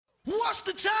What's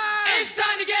the time? It's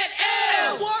time to get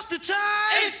ill. What's the time?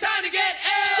 It's time to get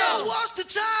ill. So what's the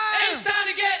time? It's time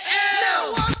to get ill.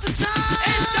 Now what's the time?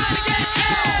 It's time to get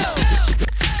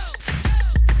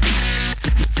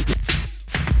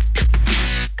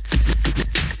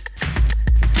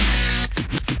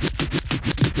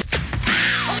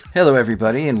ill. Hello,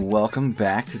 everybody, and welcome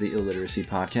back to the Illiteracy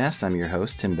Podcast. I'm your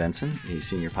host, Tim Benson, a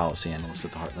senior policy analyst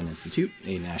at the Heartland Institute,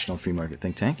 a national free market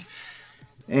think tank.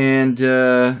 And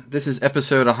this is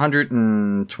episode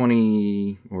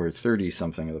 120 or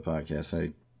 30-something of the podcast.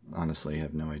 I honestly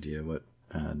have no idea what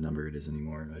number it is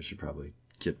anymore. I should probably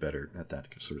get better at that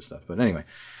sort of stuff. But anyway,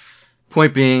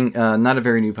 point being, not a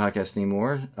very new podcast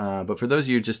anymore. But for those of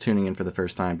you just tuning in for the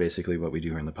first time, basically what we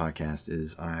do here on the podcast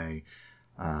is I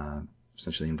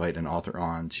essentially invite an author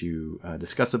on to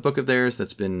discuss a book of theirs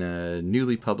that's been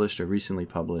newly published or recently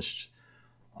published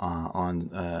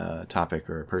on a topic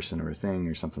or a person or a thing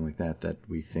or something like that that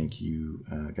we think you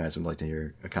guys would like to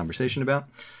hear a conversation about.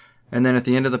 And then at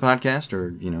the end of the podcast,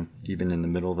 or even in the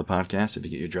middle of the podcast, if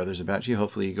you get your druthers about you,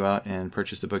 hopefully you go out and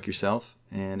purchase the book yourself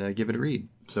and give it a read.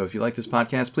 So if you like this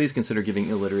podcast, please consider giving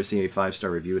Illiteracy a 5-star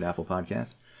review at Apple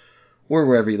Podcasts or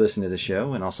wherever you listen to the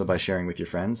show, and also by sharing with your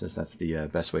friends, as that's the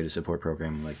best way to support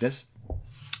programming like this.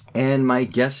 And my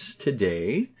guest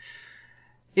today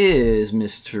is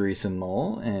Miss Teresa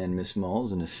Mull, and Miss Mull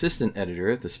is an assistant editor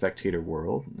at the Spectator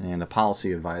World and a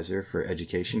policy advisor for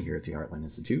education here at the Heartland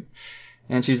Institute.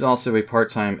 And she's also a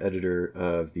part-time editor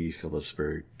of the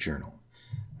Phillipsburg Journal.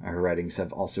 Her writings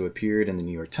have also appeared in the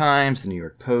New York Times, the New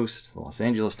York Post, the Los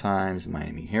Angeles Times, the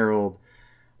Miami Herald,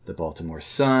 the Baltimore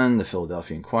Sun, the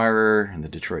Philadelphia Inquirer, and the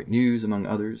Detroit News, among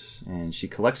others. And she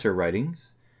collects her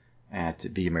writings at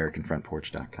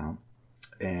theamericanfrontporch.com.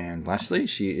 And lastly,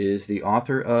 she is the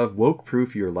author of Woke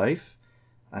Proof Your Life,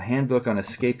 a handbook on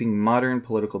escaping modern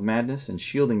political madness and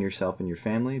shielding yourself and your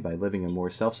family by living a more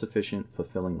self-sufficient,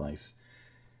 fulfilling life,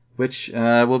 which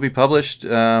will be published.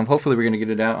 Hopefully we're going to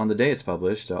get it out on the day it's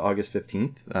published, August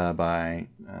 15th, by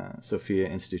Sophia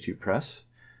Institute Press.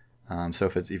 So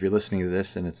if you're listening to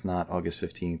this and it's not August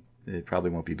 15th, it probably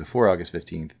won't be before August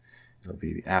 15th. It'll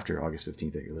be after August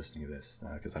 15th that you're listening to this,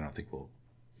 because I don't think we'll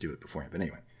do it beforehand. But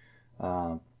anyway.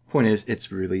 Point is, it's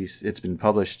been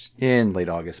published in late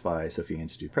August by Sophia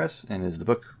Institute Press, and is the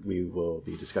book we will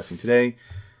be discussing today.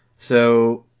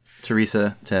 So,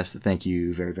 Teresa, Tess, thank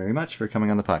you very, very much for coming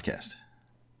on the podcast.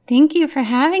 Thank you for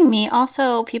having me.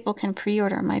 Also, people can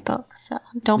pre-order my book, so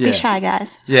don't be shy,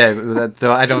 guys. Yeah,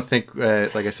 though I don't think,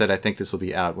 like I said, I think this will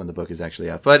be out when the book is actually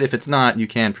out. But if it's not, you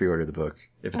can pre-order the book.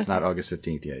 If it's not August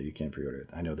 15th, yeah, you can pre-order it.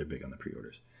 I know they're big on the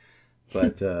pre-orders.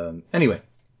 But anyway.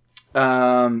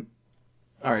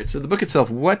 All right, so the book itself,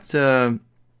 what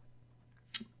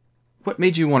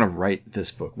made you want to write this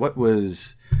book? What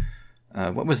was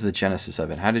the genesis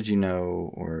of it? How did you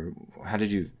know, or how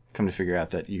did you come to figure out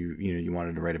that you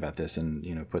wanted to write about this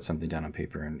and put something down on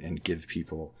paper and give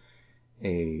people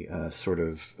a sort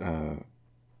of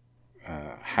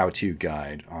how-to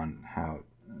guide on how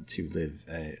to live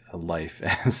a life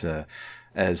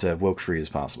as woke free as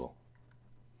possible?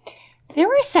 There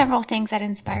were several things that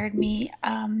inspired me.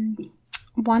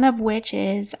 One of which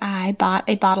is I bought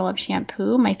a bottle of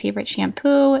shampoo, my favorite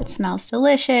shampoo. It smells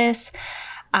delicious.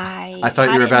 I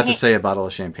thought you were about to say a bottle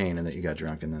of champagne and that you got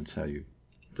drunk and that's how you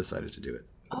decided to do it.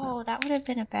 Oh, that would have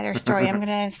been a better story. I'm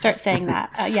going to start saying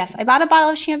that. Yes, I bought a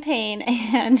bottle of champagne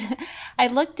and I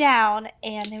looked down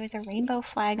and there was a rainbow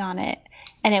flag on it.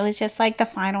 And it was just like the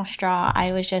final straw.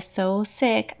 I was just so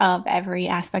sick of every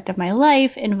aspect of my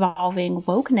life involving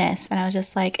wokeness. And I was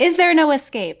just like, is there no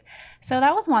escape? So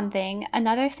that was one thing.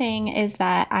 Another thing is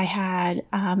that I had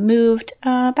moved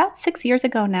about 6 years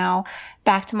ago now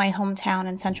back to my hometown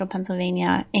in central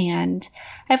Pennsylvania. And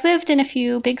I've lived in a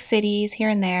few big cities here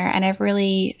and there. And I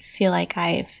really feel like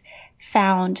I've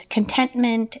found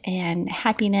contentment and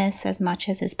happiness as much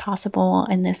as is possible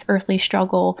in this earthly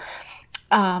struggle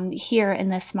here in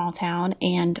this small town.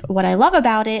 And what I love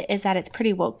about it is that it's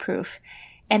pretty woke proof.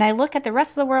 And I look at the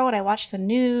rest of the world, I watch the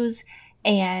news,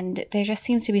 and there just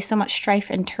seems to be so much strife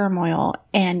and turmoil.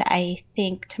 And I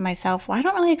think to myself, well, I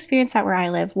don't really experience that where I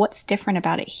live. What's different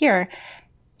about it here?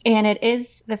 And it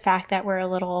is the fact that we're a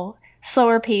little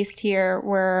slower paced here.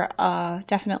 We're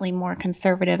definitely more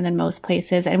conservative than most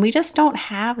places. And we just don't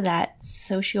have that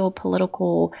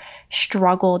socio-political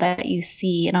struggle that you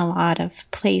see in a lot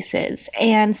of places.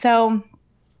 And so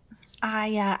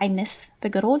I miss the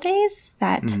good old days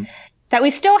that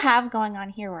we still have going on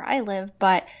here where I live,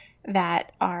 but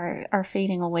that are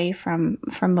fading away from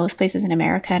most places in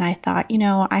America. And I thought,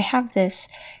 I have this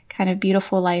kind of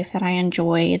beautiful life that I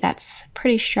enjoy, that's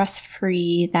pretty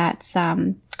stress-free, that's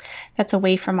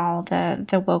away from all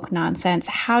the woke nonsense.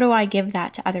 How do I give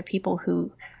that to other people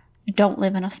who don't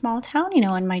live in a small town?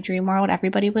 In my dream world,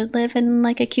 everybody would live in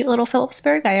like a cute little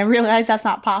Phillipsburg. I realize that's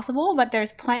not possible, but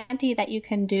there's plenty that you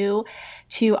can do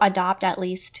to adopt at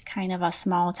least kind of a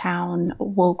small town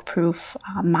woke proof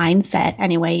mindset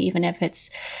anyway, even if it's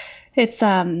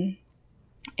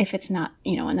not,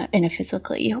 in a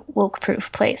physically woke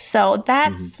proof place. So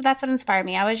that's what inspired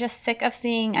me. I'm sick of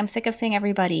seeing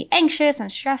everybody anxious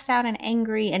and stressed out and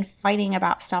angry and fighting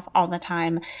about stuff all the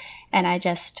time. And I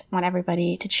just want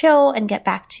everybody to chill and get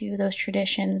back to those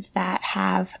traditions that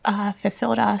have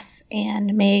fulfilled us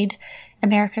and made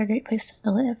America a great place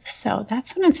to live. So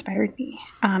that's what inspired me.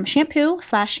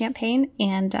 Shampoo/champagne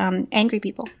and angry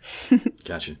people.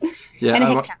 Gotcha. Yeah. And a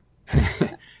hick town.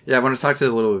 Yeah, I want to talk to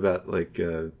you a little bit about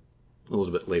a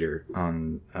little bit later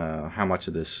on how much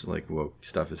of this woke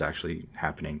stuff is actually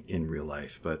happening in real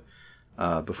life. But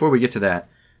before we get to that,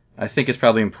 I think it's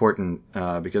probably important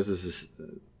because this is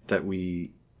that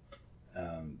we,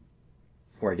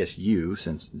 or I guess you,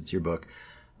 since it's your book,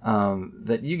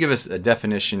 that you give us a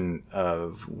definition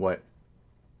of what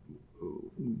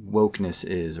wokeness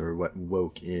is, or what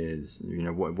woke is.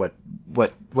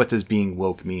 What does being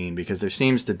woke mean? Because there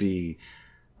seems to be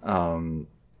no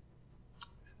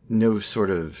sort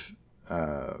of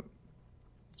or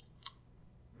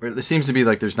it seems to be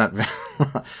like there's not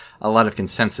a lot of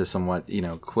consensus on what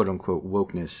quote unquote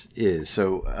wokeness is.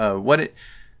 So why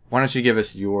don't you give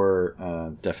us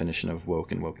your definition of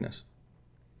woke and wokeness?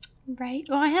 Right.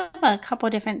 Well, I have a couple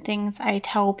different things I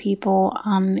tell people.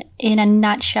 In a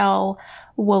nutshell,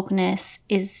 wokeness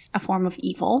is a form of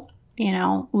evil.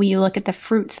 We look at the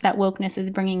fruits that wokeness is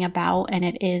bringing about, and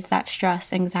it is that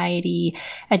stress, anxiety,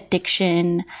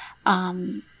 addiction,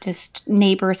 just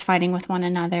neighbors fighting with one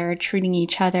another, treating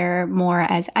each other more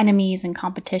as enemies and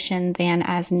competition than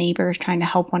as neighbors trying to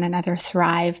help one another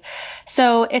thrive.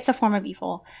 So it's a form of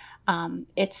evil.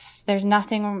 There's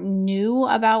nothing new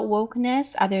about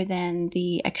wokeness other than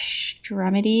the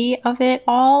extremity of it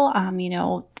all.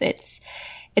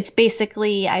 It's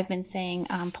basically, I've been saying,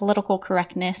 political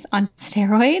correctness on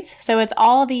steroids. So it's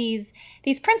all these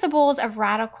principles of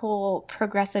radical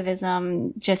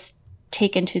progressivism just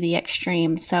taken to the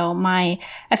extreme. So my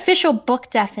official book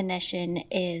definition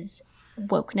is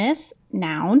wokeness,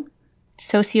 noun,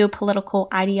 socio-political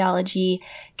ideology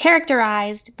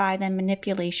characterized by the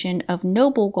manipulation of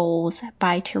noble goals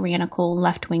by tyrannical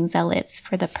left-wing zealots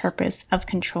for the purpose of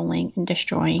controlling and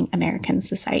destroying American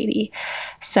society.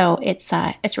 So it's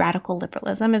radical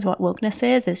liberalism is what wokeness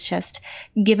is. It's just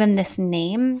given this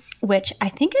name, which I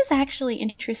think is actually,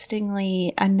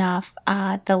 interestingly enough,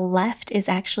 the left is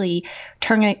actually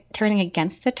turning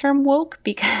against the term woke,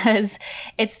 because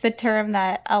it's the term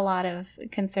that a lot of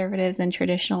conservatives and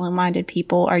traditional and minded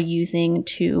people are using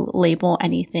to label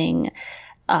anything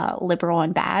liberal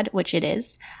and bad, which it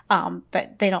is.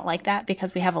 But they don't like that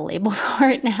because we have a label for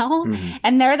it now. Mm-hmm.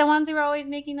 And they're the ones who are always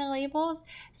making the labels.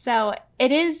 So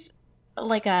it is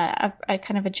like a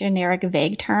kind of a generic,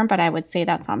 vague term, but I would say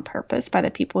that's on purpose by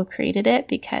the people who created it,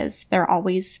 because they're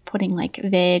always putting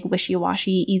vague,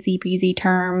 wishy-washy, easy breezy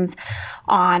terms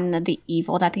on the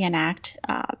evil that they enact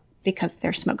because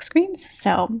they're smokescreens.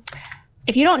 So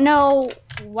if you don't know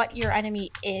what your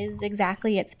enemy is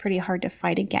exactly, it's pretty hard to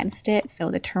fight against it.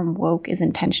 So the term woke is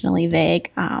intentionally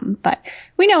vague, but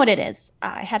we know what it is.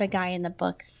 I had a guy in the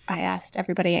book, I asked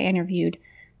everybody I interviewed,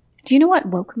 do you know what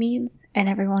woke means? And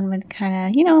everyone would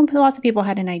kind of, lots of people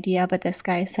had an idea, but this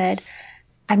guy said,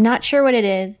 I'm not sure what it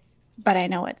is, but I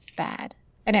know it's bad.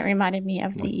 And it reminded me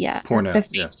of the porno.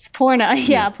 Porno.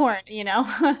 Yeah, porn,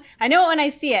 I know it when I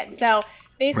see it. So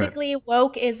basically, right.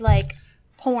 Woke is like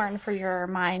porn for your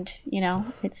mind.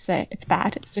 It's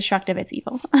bad, it's destructive, it's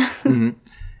evil. Mm-hmm.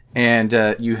 And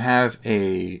you have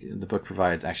the book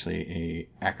provides actually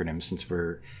a acronym, since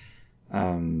we're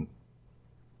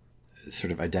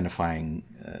sort of identifying,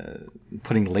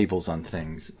 putting labels on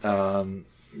things.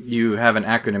 You have an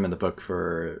acronym in the book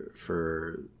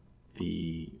for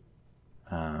the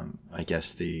I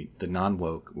guess the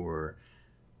non-woke, or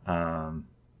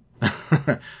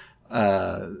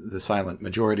the silent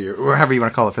majority, or however you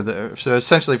want to call it, so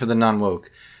essentially for the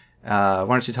non-woke. Why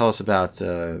don't you tell us about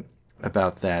that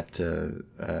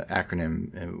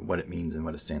acronym and what it means and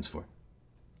what it stands for?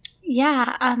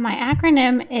 Yeah, my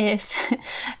acronym is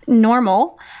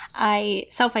NORMAL. I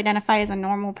self-identify as a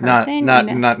normal person.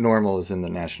 Not normal as in the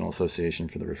National Association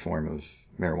for the Reform of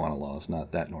Marijuana Laws.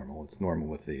 Not that normal. It's normal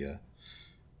with the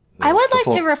I would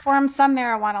like to reform some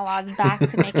marijuana laws back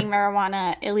to making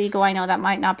marijuana illegal. I know that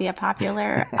might not be a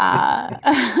popular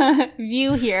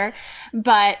view here,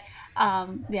 but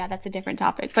yeah, that's a different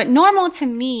topic. But normal to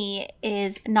me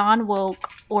is non-woke,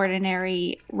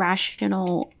 ordinary,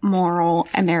 rational, moral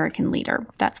American leader.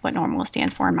 That's what normal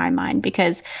stands for in my mind,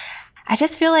 because I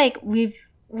just feel like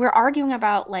we're arguing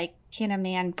about, like, can a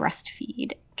man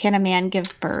breastfeed? Can a man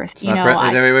give birth? It's not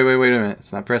wait a minute.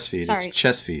 It's not breastfeed. Sorry. It's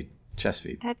chest feed. Chest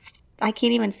feed. I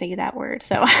can't even say that word,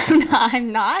 so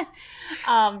I'm not.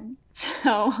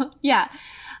 So yeah,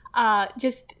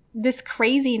 just this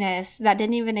craziness that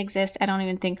didn't even exist. I don't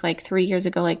even think, like, 3 years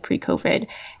ago, like pre-COVID.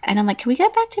 And I'm like, can we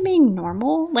get back to being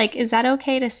normal? Like, is that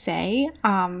okay to say?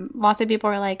 Lots of people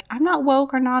are like, I'm not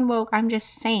woke or non-woke. I'm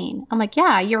just sane. I'm like,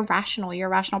 yeah, you're rational. You're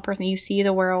a rational person. You see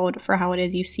the world for how it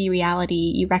is. You see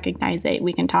reality. You recognize it.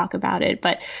 We can talk about it.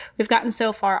 But we've gotten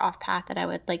so far off path that I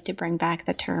would like to bring back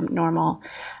the term normal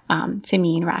to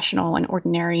mean rational and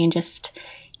ordinary, and just,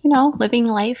 living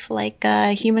life like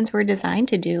humans were designed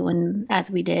to do, and as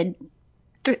we did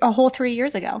a whole 3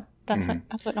 years ago. That's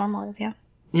what normal is, yeah.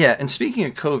 Yeah, and speaking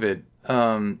of COVID,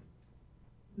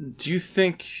 do you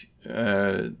think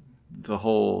the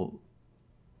whole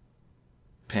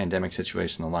pandemic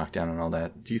situation, the lockdown and all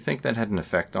that, do you think that had an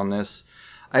effect on this?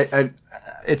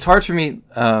 It's hard for me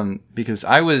because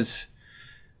I was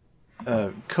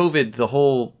COVID, the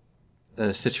whole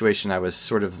situation, I was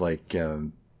sort of like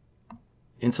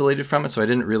insulated from it, so I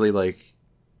didn't really like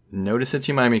notice it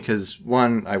too much. I mean, because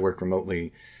one, I work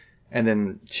remotely, and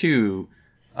then two,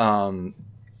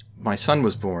 my son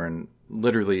was born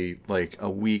literally like a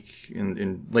week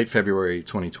in late February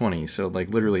 2020, so like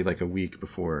literally like a week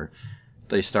before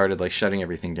they started like shutting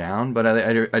everything down. But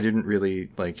I didn't really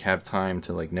like have time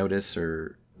to like notice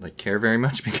or like care very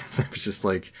much, because I was just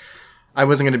like, I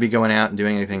wasn't going to be going out and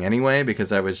doing anything anyway,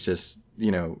 because I was just,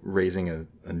 raising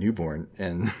a newborn,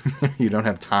 and you don't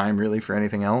have time really for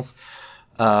anything else.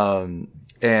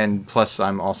 And plus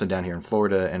I'm also down here in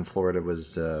Florida, and Florida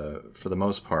was, for the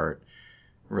most part,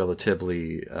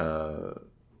 relatively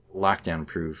lockdown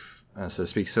proof, so to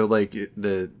speak. So like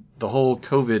the whole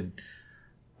COVID,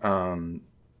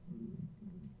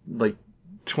 like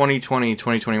 2020,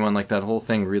 2021, like that whole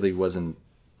thing really wasn't,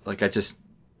 like, I just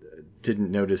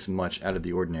didn't notice much out of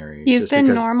the ordinary. You've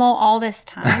been normal all this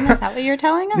time? Is that what you're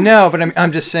telling us? No, but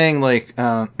I'm just saying, like,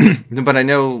 but I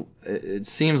know it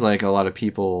seems like a lot of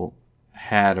people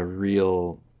had a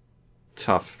real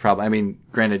tough problem. I mean,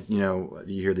 granted, you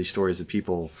hear these stories of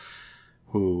people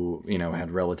who, had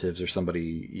relatives or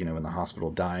somebody, in the hospital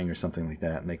dying or something like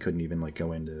that, and they couldn't even like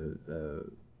go into,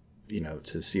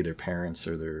 to see their parents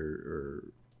or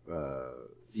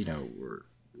or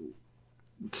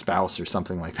spouse or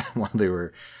something like that while they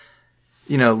were,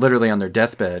 literally on their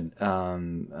deathbed,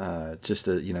 just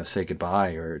to, say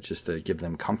goodbye, or just to give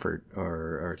them comfort,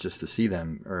 or just to see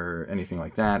them, or anything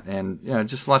like that. And,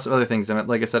 just lots of other things. And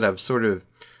like I said, I've sort of,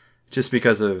 just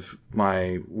because of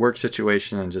my work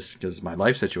situation and just because of my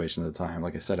life situation at the time,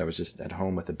 like I said, I was just at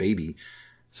home with a baby.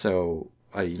 So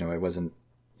I wasn't,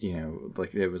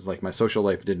 like, it was like my social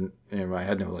life didn't, I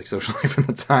had no like social life at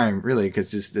the time, really,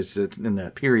 because just it's in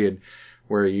that period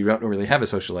where you don't really have a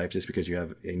social life just because you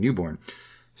have a newborn.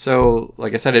 So,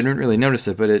 like I said, I didn't really notice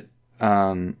it, but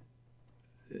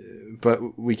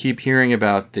but we keep hearing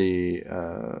about the,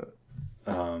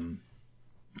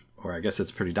 or I guess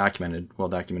it's pretty well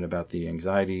documented about the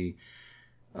anxiety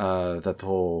that the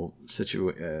whole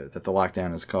that the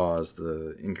lockdown has caused,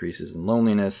 the increases in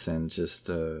loneliness and just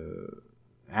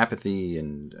apathy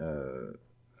and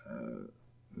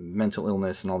mental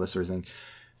illness and all this sort of thing.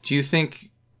 Do you think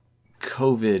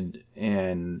COVID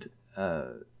and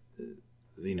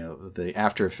the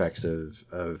after effects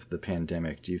of the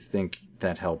pandemic, do you think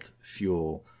that helped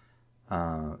fuel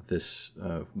this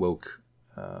woke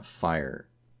fire,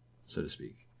 so to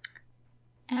speak?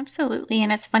 Absolutely.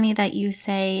 And it's funny that you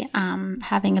say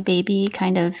having a baby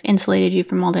kind of insulated you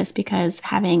from all this, because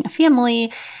having a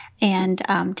family and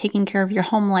taking care of your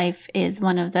home life is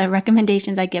one of the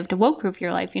recommendations I give to woke-proof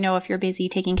your life. If you're busy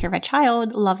taking care of a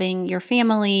child, loving your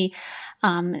family,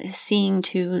 seeing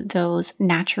to those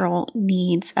natural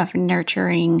needs of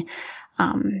nurturing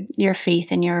your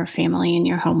faith in your family and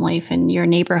your home life and your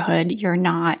neighborhood, you're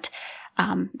not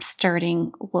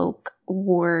starting woke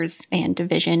wars and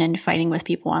division and fighting with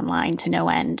people online to no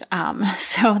end.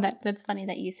 So that's funny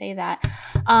that you say that.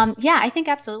 Yeah, I think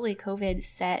absolutely COVID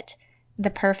set the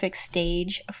perfect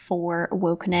stage for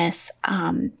wokeness.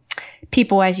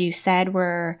 People, as you said,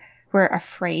 were were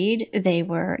afraid. They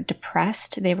were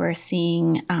depressed. They were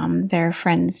seeing their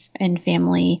friends and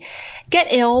family get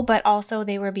ill, but also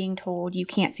they were being told you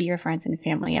can't see your friends and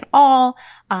family at all.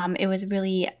 It was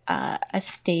really a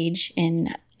stage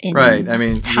in Right. I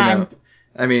mean, time.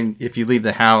 If you leave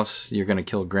the house, you're going to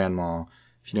kill grandma.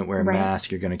 If you don't wear a Right. mask,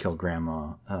 you're going to kill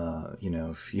grandma.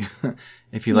 If you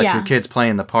let your Yeah. kids play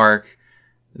in the park,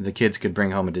 the kids could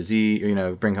bring home a disease,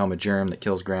 bring home a germ that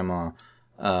kills grandma.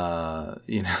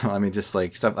 Just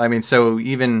like stuff. I mean, so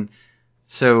even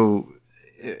so,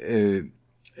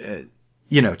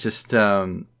 just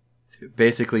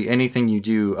basically anything you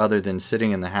do other than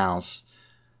sitting in the house,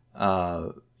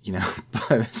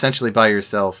 essentially by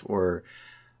yourself, or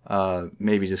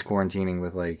maybe just quarantining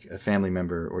with like a family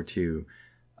member or two,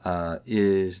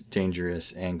 is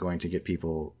dangerous and going to get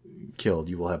people killed.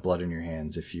 You will have blood in your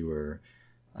hands if you were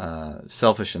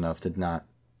selfish enough to not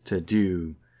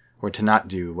do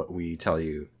what we tell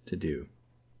you to do.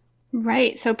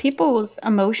 Right. So people's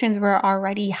emotions were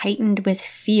already heightened with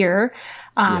fear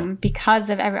because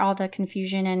of all the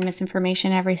confusion and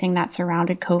misinformation, everything that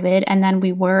surrounded COVID. And then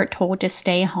we were told to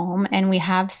stay home. And we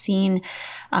have seen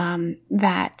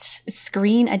that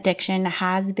screen addiction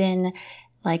has been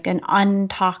like an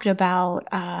untalked about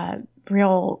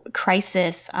real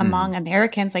crisis among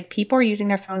Americans. Like people are using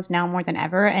their phones now more than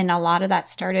ever. And a lot of that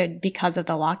started because of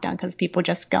the lockdown, because people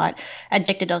just got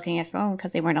addicted to looking at phone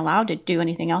because they weren't allowed to do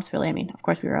anything else really. I mean, of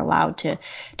course we were allowed to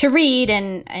read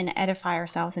and edify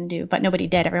ourselves and do, but nobody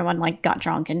did. Everyone like got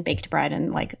drunk and baked bread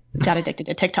and like got addicted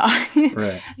to TikTok.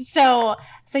 Right. So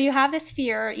you have this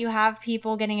fear, you have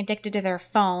people getting addicted to their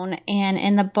phone. And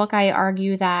in the book, I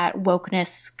argue that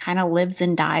wokeness kind of lives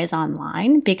and dies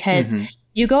online because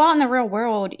you go out in the real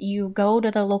world, you go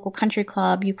to the local country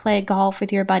club, you play golf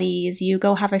with your buddies, you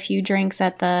go have a few drinks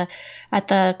at the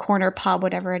corner pub,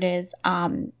 whatever it is.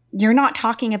 You're not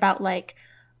talking about like,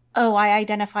 oh, I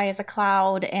identify as a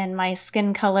cloud and my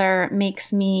skin color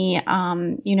makes me,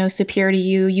 superior to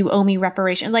you. You owe me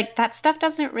reparation. Like that stuff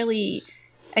doesn't really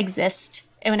exist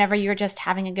whenever you're just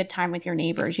having a good time with your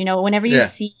neighbors. Whenever you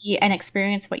see and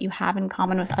experience what you have in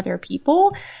common with other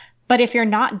people. But if you're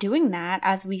not doing that,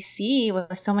 as we see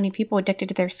with so many people addicted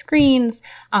to their screens,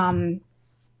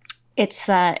 it's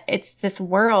this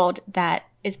world that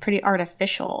is pretty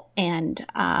artificial and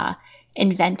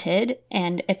invented,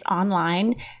 and it's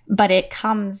online, but it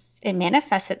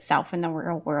manifests itself in the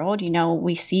real world.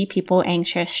 We see people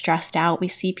anxious, stressed out. We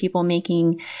see people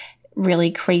making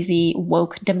really crazy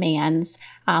woke demands.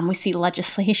 We see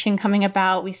legislation coming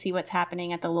about. We see what's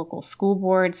happening at the local school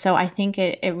board. So I think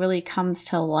it really comes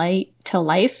to life.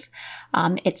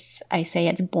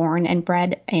 It's born and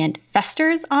bred and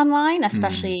festers online,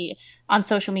 especially on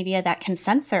social media that can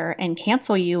censor and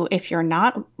cancel you if you're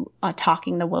not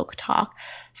talking the woke talk.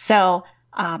 So,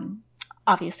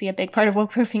 obviously, a big part of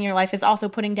woke-proofing your life is also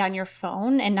putting down your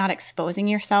phone and not exposing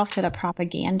yourself to the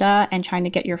propaganda and trying to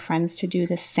get your friends to do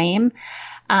the same.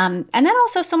 And then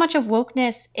also so much of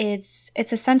wokeness it's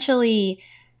essentially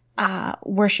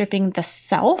worshiping the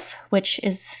self, which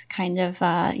is kind of,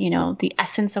 the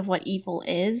essence of what evil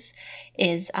is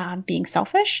being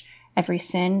selfish. Every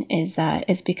sin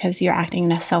is because you're acting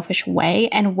in a selfish way.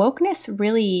 And wokeness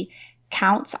really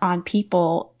counts on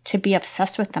people to be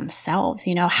obsessed with themselves.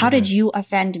 How did you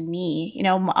offend me?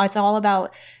 It's all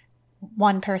about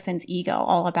one person's ego,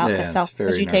 all about the self,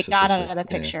 because you take God out of the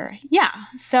picture. Yeah.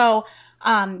 So,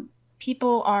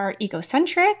 people are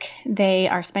egocentric. They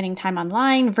are spending time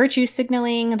online, virtue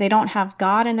signaling. They don't have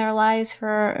God in their lives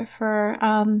for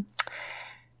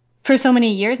so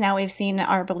many years now. We've seen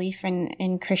our belief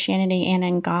in Christianity and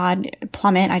in God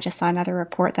plummet. I just saw another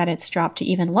report that it's dropped to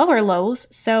even lower lows.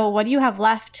 So what do you have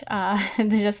left?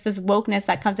 Just this wokeness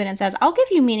that comes in and says, I'll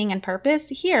give you meaning and purpose.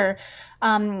 Here,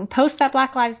 post that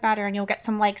Black Lives Matter and you'll get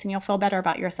some likes and you'll feel better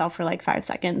about yourself for like 5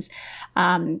 seconds.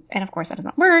 And of course that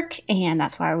doesn't work. And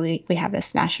that's why we have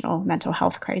this national mental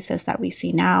health crisis that we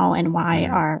see now, and why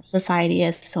our society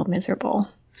is so miserable.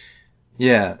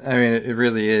 Yeah. I mean, it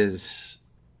really is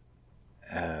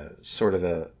sort of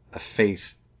a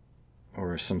faith,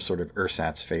 or some sort of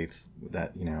ersatz faith,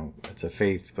 that it's a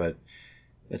faith, but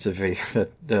it's a faith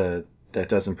that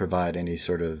doesn't provide any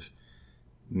sort of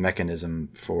mechanism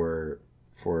for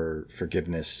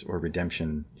forgiveness or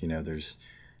redemption. There's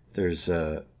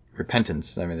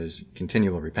repentance. I mean, there's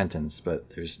continual repentance, but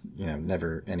there's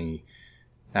never any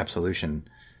absolution.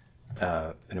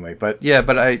 Anyway, but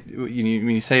when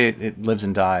you say it lives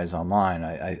and dies online,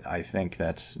 I think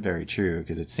that's very true,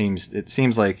 because it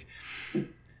seems like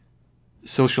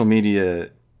social media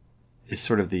is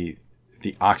sort of the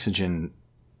oxygen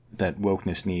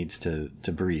wokeness needs to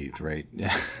breathe, right?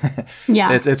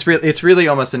 Yeah. It's really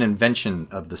almost an invention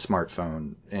of the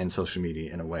smartphone and social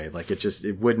media in a way. Like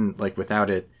it wouldn't, like, without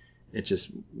it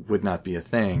just would not be a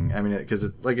thing. I mean, because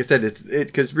like I said,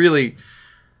 because really,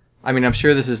 I mean, I'm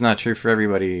sure this is not true for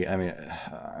everybody. I mean,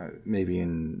 maybe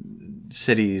in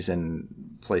cities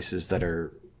and places that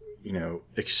are,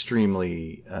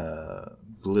 extremely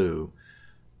blue,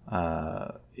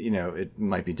 it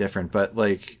might be different. But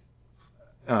like,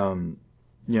 I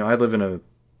live in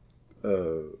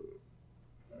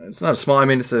it's not a small, I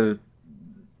mean, it's a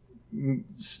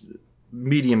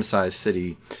medium-sized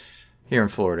city here in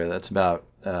Florida. That's about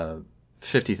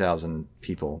 50,000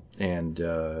 people, and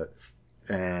the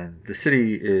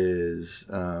city is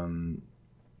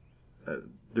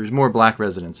there's more black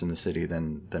residents in the city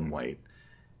than white,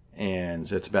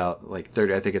 and it's about like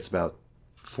 30. I think it's about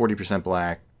 40%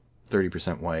 black,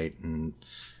 30% white, and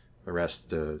the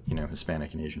rest,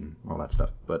 Hispanic and Asian, all that stuff.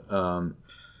 But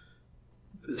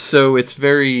so it's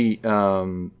very. I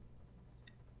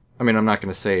mean, I'm not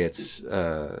going to say it's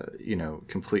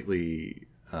completely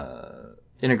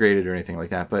integrated or anything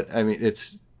like that, but I mean,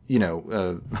 it's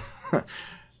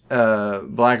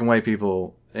black and white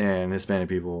people and Hispanic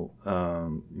people,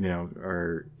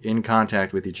 are in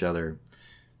contact with each other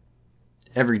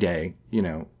every day.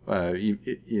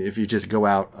 If you just go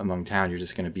out among town, you're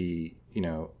just going to be,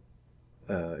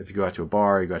 if you go out to a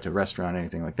bar, you go out to a restaurant,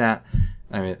 anything like that.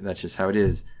 I mean, that's just how it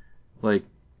is. Like,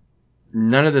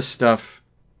 none of this stuff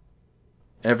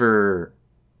ever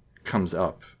comes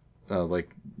up.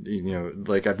 Like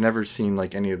I've never seen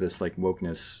like any of this like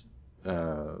wokeness,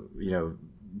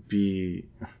 be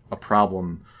a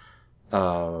problem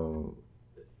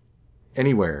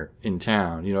anywhere in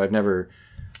town. I've never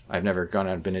gone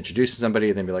out and been introduced to somebody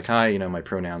and then be like, hi, my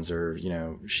pronouns are,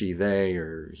 she, they,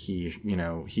 or he,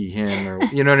 he, him, or,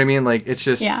 you know what I mean? Like, it's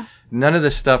just, none of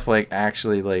this stuff, like,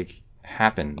 actually, like,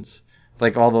 happens.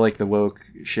 Like, all the, like, the woke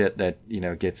shit that,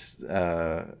 gets,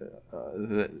 that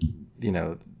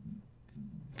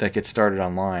gets started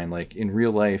online, like, in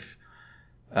real life,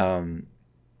 where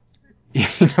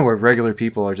regular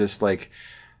people are just, like,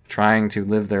 trying to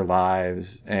live their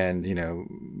lives and,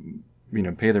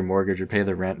 pay their mortgage or pay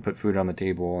their rent, put food on the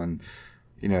table, and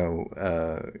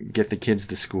get the kids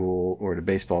to school or to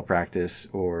baseball practice,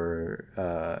 or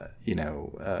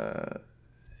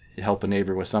help a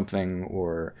neighbor with something,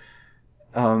 or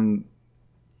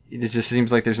it just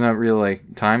seems like there's not real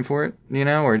like time for it,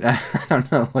 or I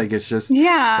don't know, like it's just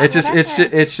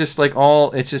it's just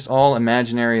all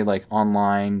imaginary, like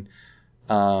online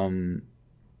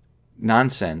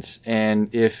nonsense.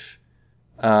 And if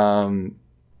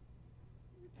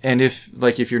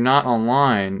if you're not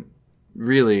online,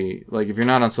 really, like if you're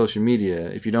not on social media,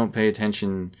 if you don't pay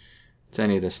attention to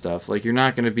any of this stuff, like you're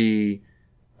not going to be,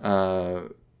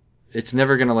 it's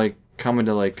never going to like come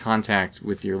into like contact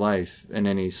with your life in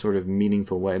any sort of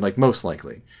meaningful way, like most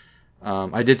likely.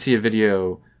 I did see a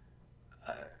video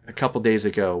a couple days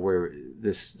ago where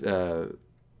this, I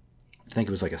think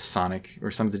it was like a Sonic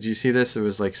or something. Did you see this? It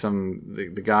was like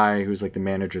the guy who's like the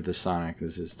manager of the Sonic.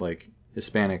 This is like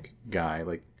Hispanic guy,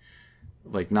 like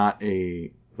not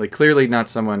a, like clearly not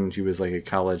someone who was like a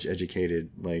college educated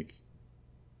like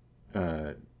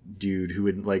dude who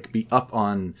would like be up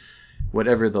on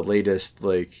whatever the latest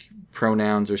like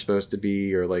pronouns are supposed to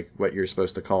be, or like what you're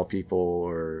supposed to call people,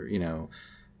 or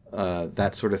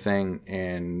that sort of thing,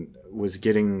 and was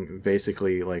getting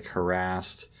basically like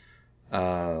harassed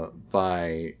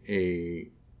by a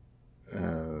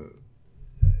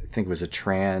I think it was a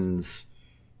trans,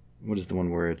 what is the one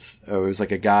where it was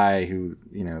like a guy who,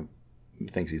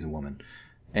 thinks he's a woman,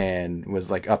 and was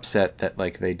like upset that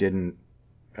like they didn't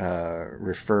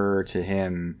refer to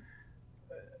him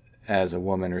as a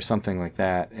woman or something like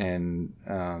that. And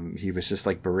he was just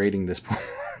like berating this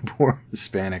poor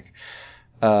Hispanic,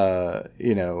 blue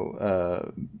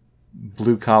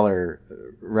collar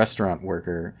restaurant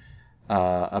worker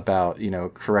about,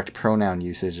 correct pronoun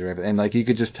usage or everything. And like you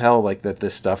could just tell like that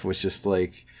this stuff was just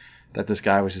like, that this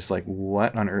guy was just like,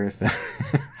 what on earth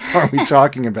are we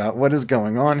talking about? What is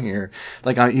going on here?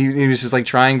 Like he was just like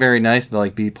trying very nice to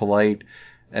like be polite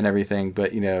and everything,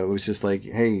 but it was just like,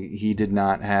 hey, he did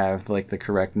not have like the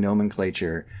correct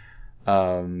nomenclature,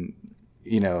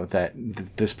 that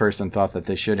this person thought that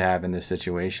they should have in this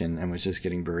situation, and was just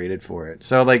getting berated for it.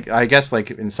 So like, I guess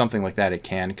like in something like that, it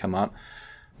can come up.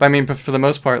 But I mean, but for the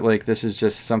most part, like this is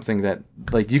just something that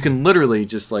like you can literally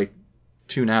just like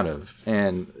tune out of,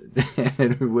 and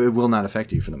it will not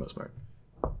affect you for the most part.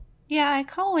 Yeah, I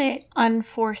call it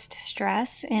unforced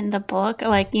stress in the book.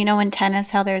 Like, in tennis,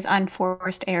 how there's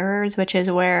unforced errors, which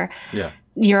is where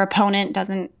your opponent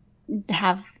doesn't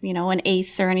have, an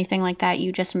ace or anything like that.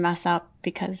 You just mess up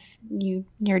because you're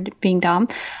being dumb.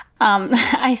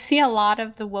 I see a lot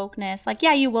of the wokeness. Like,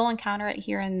 yeah, you will encounter it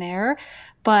here and there,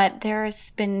 but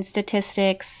there's been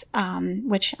statistics,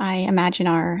 which I imagine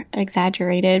are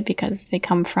exaggerated because they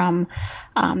come from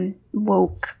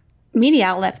woke media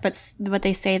outlets, but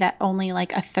they say that only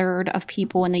like a third of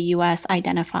people in the U.S.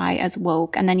 identify as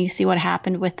woke. And then you see what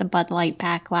happened with the Bud Light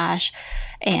backlash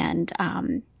and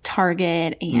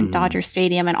Target and Dodger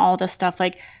Stadium and all this stuff.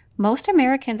 Like, most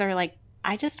Americans are like,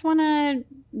 I just want to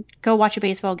go watch a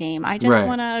baseball game. I just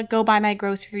want to go buy my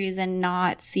groceries and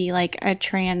not see like a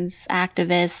trans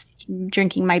activist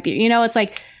drinking my beer. It's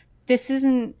like, this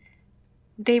isn't,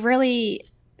 they really,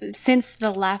 since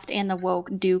the left and the woke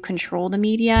do control the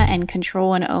media and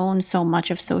control and own so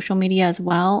much of social media as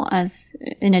well as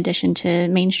in addition to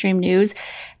mainstream news,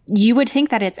 you would think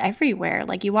that it's everywhere.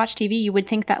 Like, you watch TV, you would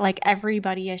think that like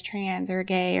everybody is trans or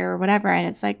gay or whatever. And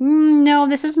it's like, no,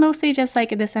 this is mostly just like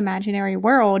this imaginary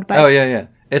world. But oh yeah.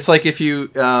 It's like if you,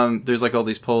 there's like all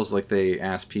these polls, like they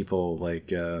ask people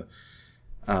like, like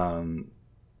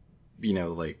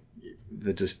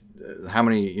how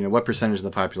many, what percentage of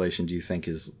the population do you think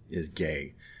is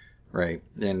gay, right?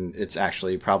 And it's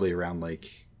actually probably around like,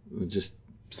 just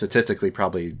statistically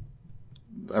probably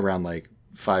around like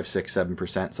 5, 6,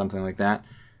 7%, something like that.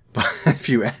 But if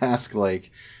you ask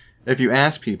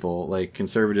people like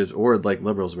conservatives or like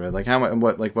liberals, right, like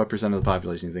what percent of the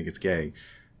population do you think it's gay?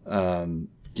 They'll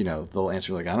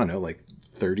answer like, I don't know, like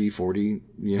 30, 40,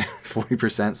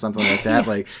 40%, something like that.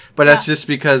 Like, but that's just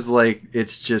because like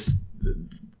it's just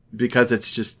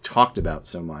talked about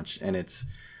so much, and it's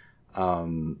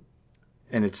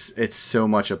so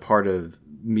much a part of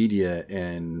media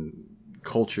and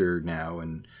culture now,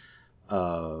 and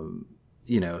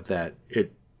that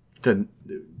the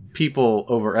people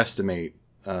overestimate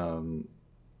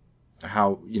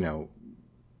how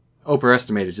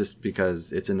overestimate it just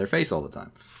because it's in their face all the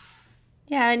time.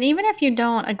 Yeah, and even if you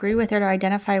don't agree with it or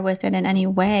identify with it in any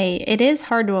way, it is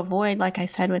hard to avoid, like I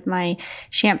said with my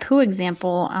shampoo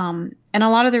example. And a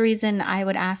lot of the reason I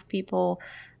ask people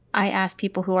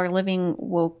who are living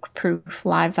woke-proof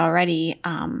lives already,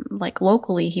 like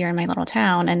locally here in my little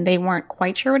town, and they weren't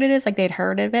quite sure what it is. Like, they'd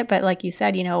heard of it, but like you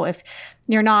said, if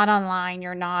you're not online,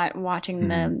 you're not watching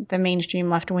the mainstream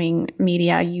left-wing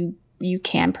media, you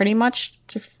can pretty much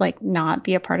just like not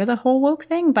be a part of the whole woke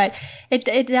thing. But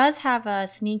it does have a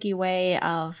sneaky way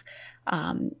of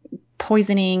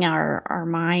poisoning our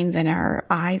minds and our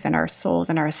eyes and our souls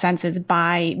and our senses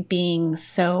by being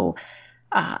so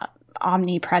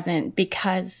omnipresent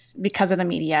because of the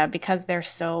media, because they're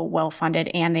so well funded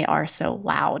and they are so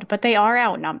loud. But they are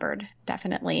outnumbered,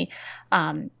 definitely.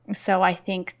 So I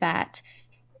think that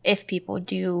if people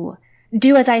do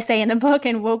as I say in the book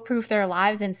and woke proof their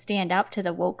lives and stand up to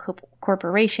the woke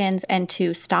corporations and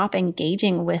to stop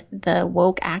engaging with the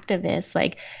woke activists,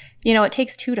 like, it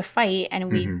takes two to fight, and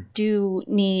we do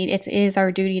need, it is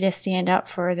our duty to stand up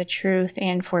for the truth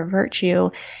and for virtue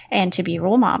and to be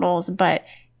role models. But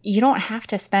you don't have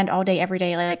to spend all day every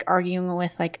day like arguing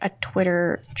with like a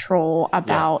Twitter troll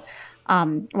about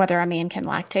whether a man can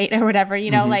lactate or whatever,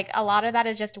 like a lot of that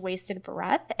is just wasted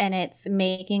breath, and it's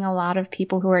making a lot of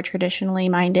people who are traditionally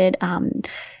minded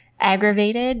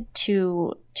aggravated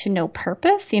to no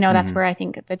purpose. That's where I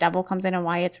think the devil comes in and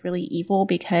why it's really evil,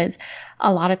 because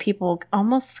a lot of people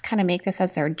almost kind of make this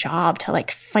as their job to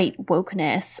like fight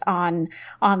wokeness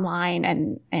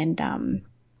online and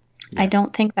I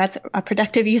don't think that's a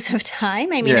productive use of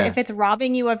time. I mean, if it's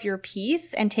robbing you of your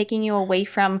peace and taking you away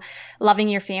from loving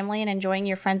your family and enjoying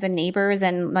your friends and neighbors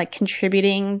and like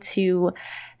contributing to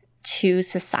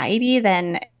society,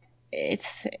 then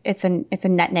it's a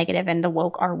net negative, and the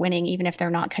woke are winning, even if they're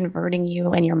not converting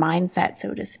you and your mindset,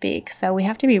 so to speak. So we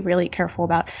have to be really careful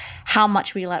about how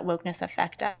much we let wokeness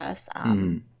affect us.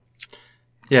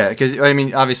 Yeah, because I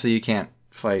mean, obviously you can't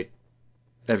fight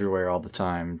everywhere all the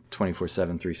time,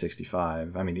 24/7,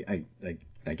 365. I mean,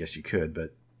 I guess you could,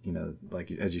 but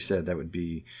like as you said, that would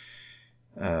be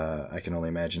I can only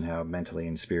imagine how mentally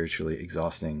and spiritually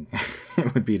exhausting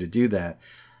it would be to do that.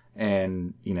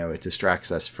 And it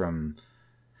distracts us from,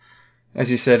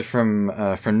 as you said, from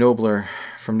nobler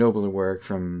work,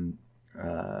 from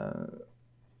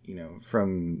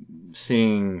from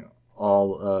seeing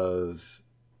all of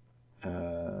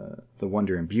the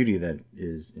wonder and beauty that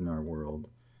is in our world.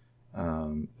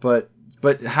 But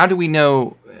how do we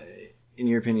know, in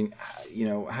your opinion,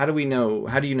 how do you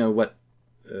know what,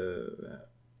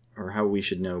 or how we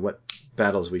should know what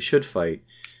battles we should fight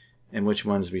and which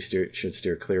ones we should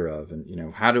steer clear of?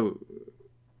 And, how do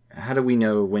we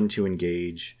know when to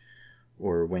engage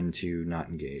or when to not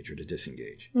engage or to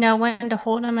disengage. Know when to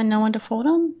hold them and know when to fold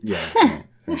them. Yeah, right.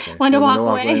 Exactly. When to Know walk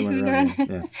away, away. when to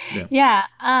run. Yeah.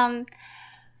 Yeah.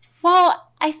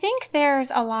 Well, I think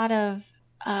there's a lot of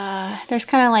there's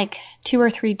kind of like 2 or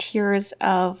 3 tiers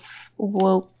of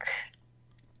woke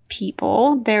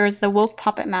people. There's the woke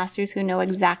puppet masters who know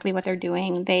exactly what they're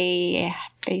doing. They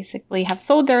basically have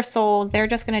sold their souls. They're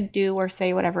just going to do or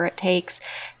say whatever it takes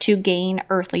to gain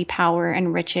earthly power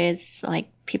and riches. Like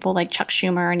people like Chuck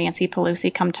Schumer and Nancy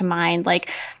Pelosi come to mind. Like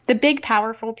the big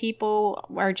powerful people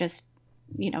are just,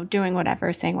 doing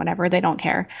whatever, saying whatever. They don't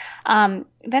care. Then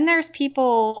there's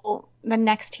people, the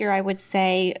next tier I would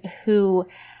say, who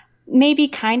maybe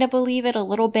kind of believe it a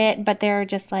little bit, but they're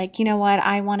just like, you know what,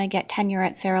 I want to get tenure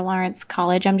at Sarah Lawrence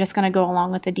College. I'm just going to go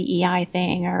along with the DEI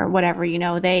thing or whatever.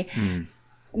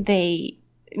 They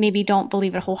maybe don't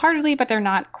believe it wholeheartedly, but they're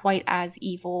not quite as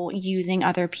evil using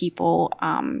other people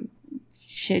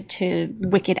to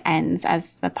wicked ends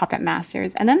as the puppet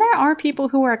masters. And then there are people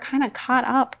who are kind of caught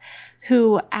up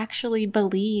who actually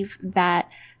believe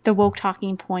that the woke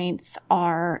talking points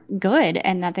are good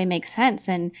and that they make sense.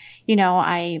 And,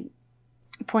 I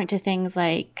point to things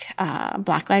like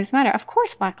Black Lives Matter. Of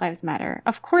course, Black Lives Matter.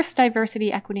 Of course,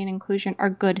 diversity, equity, and inclusion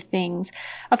are good things.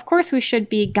 Of course, we should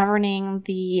be governing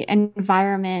the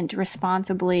environment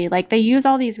responsibly. Like they use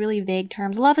all these really vague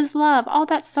terms. Love is love. Oh,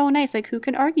 that's so nice. Like who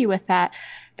can argue with that?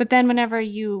 But then whenever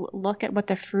you look at what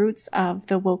the fruits of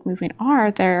the woke movement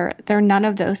are, they're none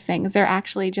of those things. They're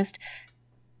actually just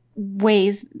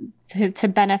ways to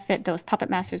benefit those puppet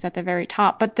masters at the very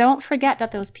top. But don't forget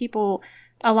that those people,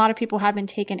 a lot of people have been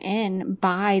taken in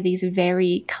by these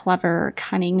very clever,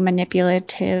 cunning,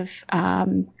 manipulative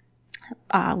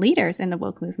leaders in the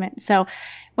woke movement. So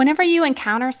whenever you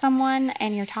encounter someone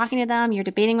and you're talking to them, you're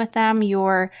debating with them,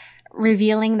 you're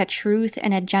revealing the truth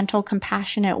in a gentle,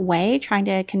 compassionate way, trying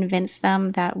to convince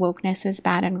them that wokeness is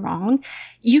bad and wrong,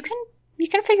 you can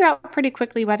figure out pretty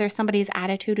quickly whether somebody's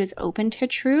attitude is open to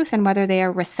truth and whether they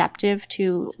are receptive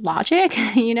to logic,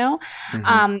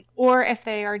 or if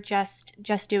they are just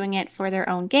doing it for their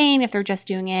own gain, if they're just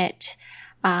doing it,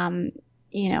 to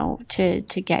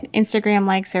get Instagram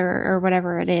likes or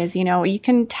whatever it is. You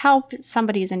can tell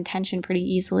somebody's intention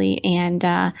pretty easily.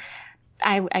 And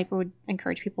I would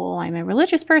encourage people, I'm a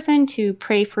religious person, to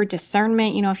pray for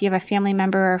discernment. If you have a family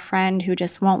member or a friend who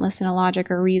just won't listen to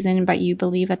logic or reason, but you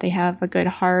believe that they have a good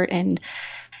heart and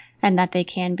that they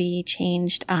can be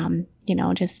changed,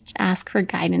 just ask for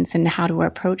guidance in how to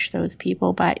approach those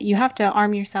people. But you have to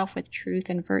arm yourself with truth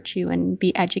and virtue and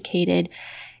be educated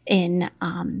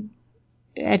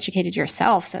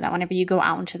yourself so that whenever you go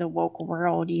out into the woke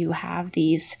world, you have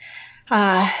these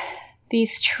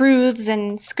truths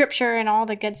and scripture and all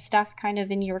the good stuff kind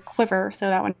of in your quiver, so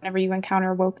that whenever you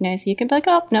encounter wokeness, you can be like,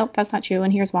 oh, nope, that's not true.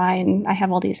 And here's why. And I have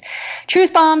all these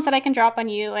truth bombs that I can drop on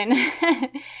you. And,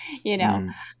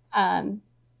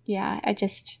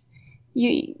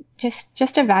 you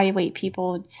just evaluate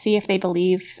people, see if they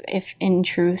believe in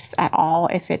truth at all,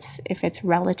 if it's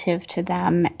relative to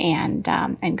them, and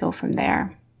go from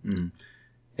there. Mm.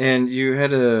 And you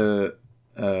had a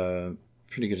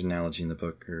pretty good analogy in the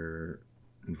book for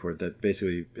it, that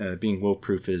basically being woke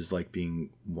proof is like being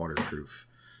waterproof.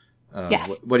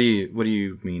 Yes. What do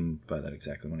you mean by that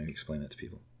exactly? When you explain that to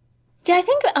people? Yeah, I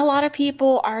think a lot of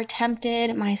people are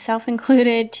tempted, myself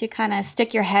included, to kind of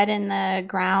stick your head in the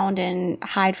ground and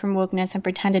hide from wokeness and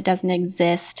pretend it doesn't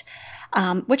exist.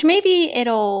 Which maybe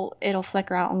it'll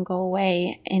flicker out and go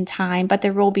away in time, but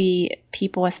there will be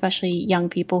people, especially young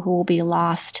people, who will be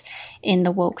lost in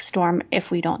the woke storm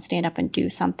if we don't stand up and do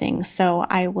something. So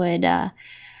I would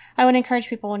encourage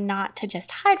people not to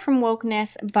just hide from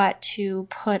wokeness, but to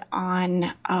put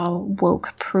on a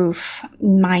woke-proof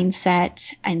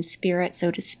mindset and spirit,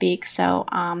 so to speak. So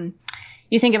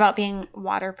you think about being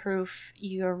waterproof,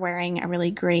 you're wearing a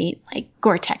really great like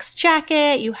Gore-Tex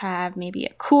jacket, you have maybe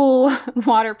a cool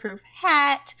waterproof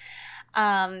hat,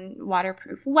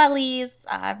 waterproof wellies,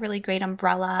 a really great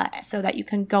umbrella, so that you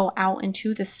can go out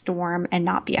into the storm and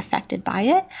not be affected by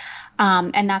it.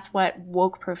 And that's what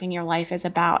woke-proofing your life is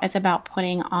about. It's about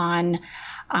putting on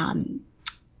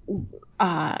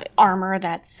armor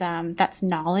that's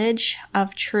knowledge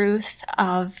of truth,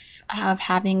 of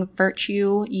having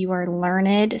virtue. You are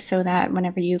learned, so that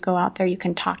whenever you go out there, you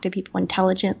can talk to people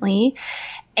intelligently.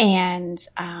 And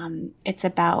it's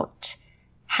about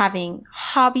having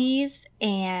hobbies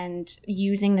and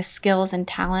using the skills and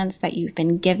talents that you've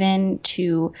been given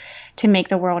to make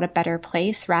the world a better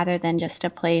place, rather than just a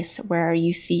place where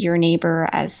you see your neighbor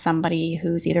as somebody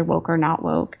who's either woke or not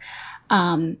woke.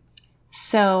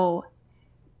 So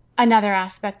Another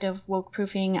aspect of woke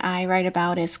proofing I write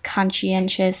about is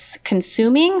conscientious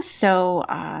consuming. So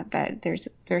that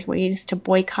there's ways to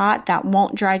boycott that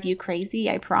won't drive you crazy.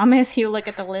 I promise. You look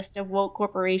at the list of woke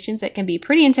corporations, it can be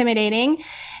pretty intimidating.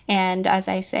 And as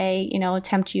I say,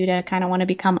 tempt you to kind of want to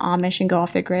become Amish and go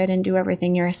off the grid and do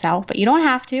everything yourself. But you don't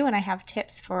have to. And I have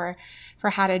tips for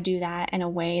how to do that in a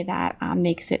way that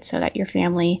makes it so that your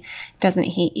family doesn't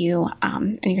hate you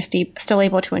and you're still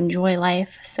able to enjoy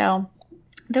life. So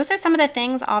those are some of the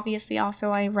things. Obviously, also,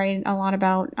 I write a lot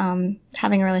about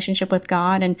having a relationship with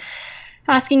God and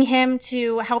asking him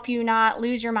to help you not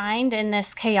lose your mind in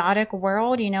this chaotic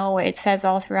world. It says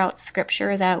all throughout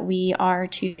scripture that we are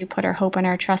to put our hope and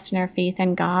our trust and our faith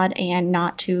in God and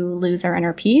not to lose our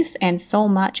inner peace. And so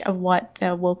much of what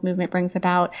the woke movement brings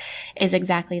about is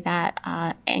exactly that.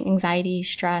 Anxiety,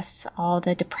 stress, all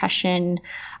the depression,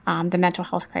 the mental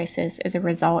health crisis is a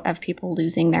result of people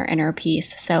losing their inner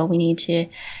peace. So we need to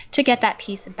get that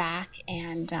peace back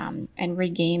and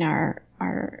regain our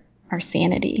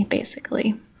sanity,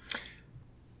 basically.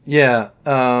 Yeah.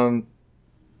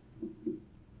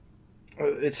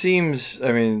 It seems,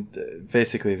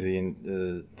 basically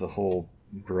the whole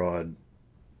broad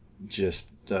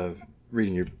gist of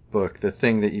reading your book, the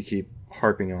thing that you keep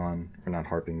harping on, or not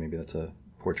harping, maybe that's a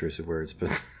poor choice of words, but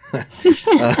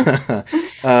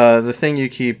the thing you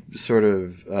keep sort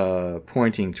of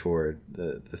pointing toward,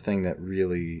 the thing that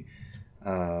really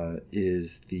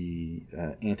is the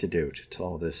antidote to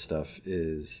all this stuff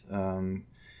is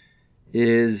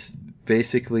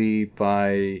basically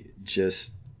by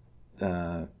just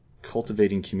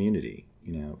cultivating community,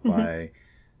 by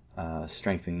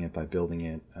strengthening it, by building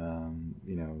it,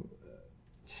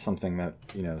 something that,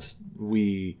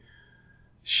 we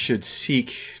should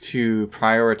seek to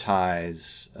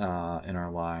prioritize in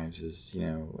our lives is,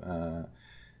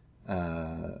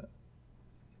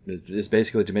 is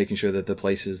basically to making sure that the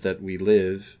places that we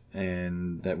live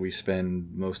and that we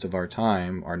spend most of our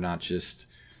time are not just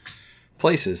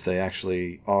places. They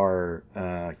actually are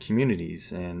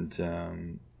communities, and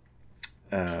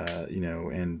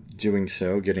and doing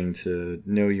so, getting to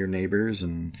know your neighbors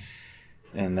and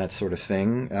that sort of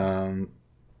thing.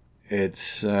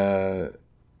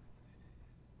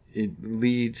 It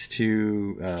leads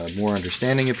to more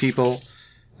understanding of people.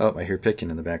 Oh, I hear picking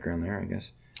in the background there, I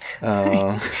guess.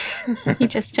 He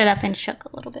just stood up and shook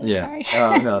a little bit. Yeah.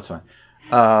 Sorry. No, that's fine.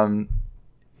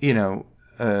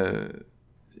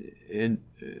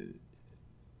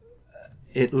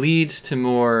 It leads to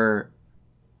more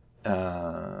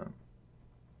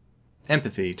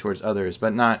empathy towards others,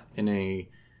 but not in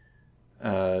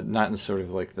sort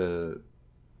of like the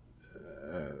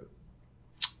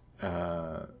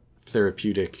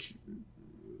therapeutic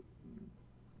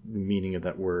meaning of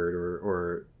that word,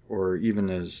 or even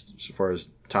as far as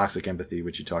toxic empathy,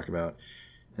 which you talk about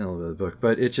in a little bit of the book.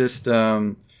 But it just,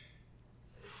 like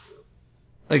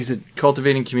I said,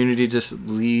 cultivating community just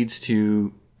leads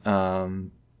to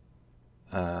sort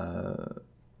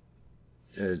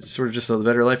of just a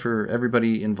better life for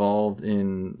everybody involved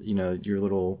in, your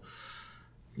little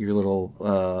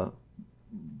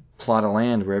plot of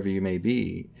land wherever you may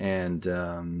be. And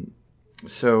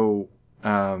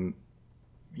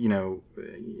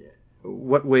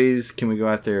what ways can we go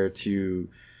out there to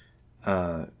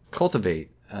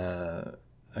cultivate a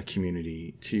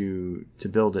community, to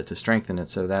build it, to strengthen it,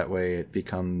 so that way it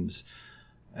becomes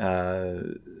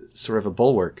sort of a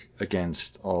bulwark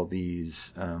against all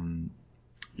these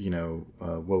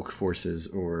woke forces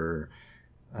or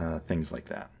things like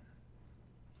that?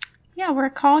 Yeah, we're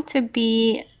called to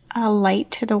be a light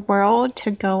to the world,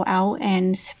 to go out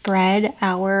and spread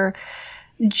our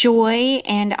joy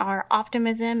and our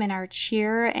optimism and our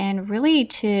cheer, and really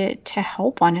to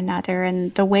help one another.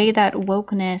 And the way that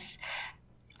wokeness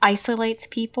isolates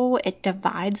people, it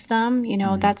divides them.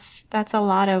 That's a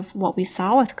lot of what we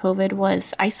saw with COVID,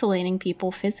 was isolating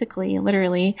people physically,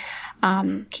 literally,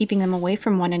 keeping them away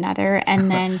from one another, and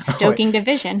then stoking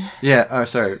division. Yeah. Oh,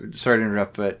 sorry to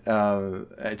interrupt, but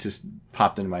it just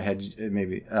popped into my head.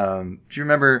 Maybe. Do you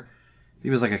remember? It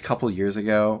was like a couple years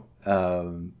ago.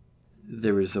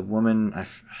 There was a woman. I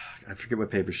forget what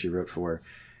paper she wrote for.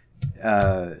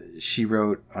 She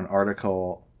wrote an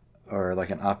article, or like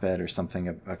an op-ed or something,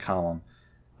 a column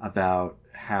about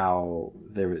how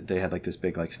they had like this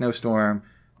big like snowstorm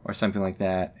or something like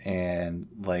that, and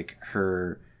like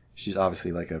she's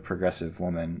obviously like a progressive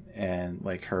woman, and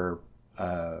like her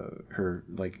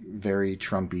like very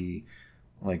Trumpy,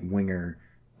 like winger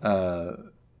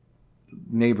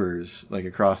neighbors like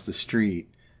across the street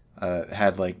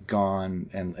had like gone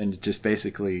and just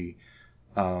basically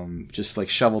just like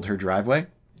shoveled her driveway,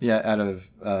 out of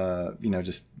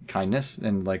just kindness,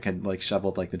 and like had like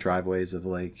shoveled like the driveways of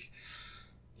like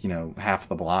half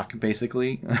the block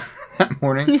basically that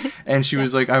morning. And she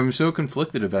was like, I'm so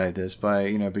conflicted about this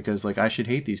because like I should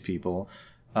hate these people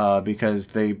because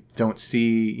they don't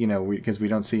see, because we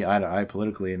don't see eye to eye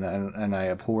politically, and I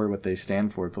abhor what they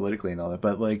stand for politically and all that.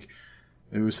 But like,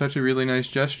 it was such a really nice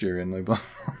gesture, and like blah,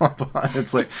 blah, blah.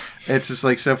 It's just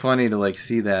like so funny to like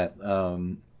see that,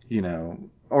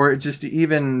 or just to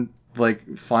even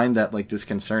like find that like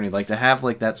disconcerting, like to have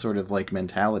like that sort of like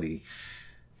mentality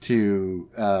to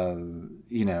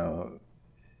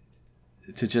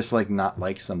to just like not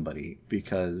like somebody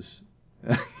because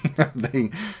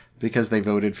they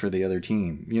voted for the other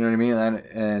team. You know what I mean?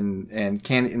 And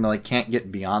can't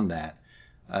get beyond that,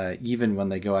 even when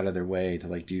they go out of their way to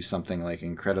like do something like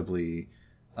incredibly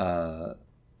nice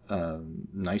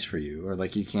for you, or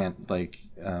like you can't like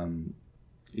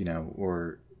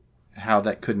or how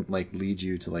that couldn't like lead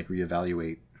you to like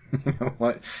reevaluate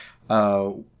what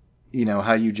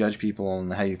how you judge people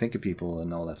and how you think of people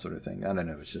and all that sort of thing. I don't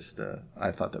know. It's just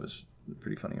I thought that was a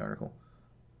pretty funny article.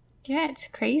 Yeah, it's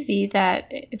crazy that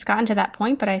it's gotten to that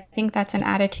point, but I think that's an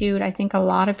attitude I think a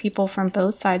lot of people from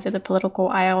both sides of the political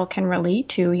aisle can relate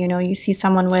to. You see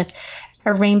someone with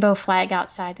a rainbow flag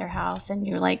outside their house and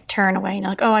you like turn away and you're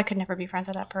like, oh, I could never be friends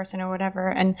with that person or whatever.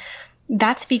 And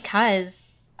that's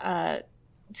because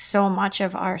so much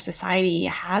of our society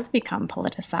has become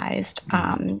politicized.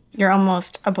 You're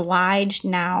almost obliged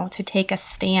now to take a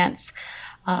stance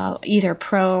either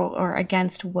pro or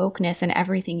against wokeness in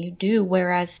everything you do,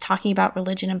 whereas talking about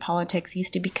religion and politics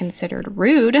used to be considered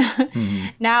rude.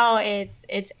 Now it's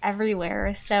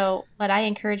everywhere. So what I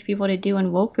encourage people to do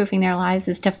in woke proofing their lives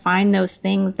is to find those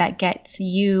things that get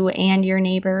you and your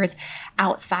neighbors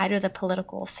outside of the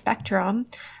political spectrum.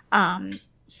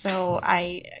 So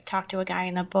I talked to a guy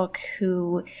in the book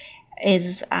who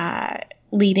is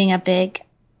leading a big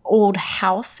old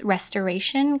house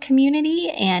restoration community.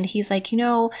 And he's like,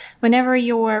 whenever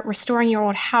you're restoring your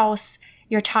old house,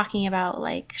 you're talking about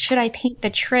like, should I paint the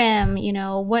trim?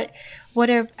 What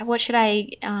should I,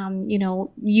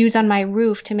 use on my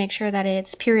roof to make sure that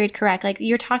it's period correct? Like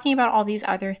you're talking about all these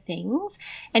other things.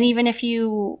 And even if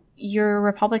you're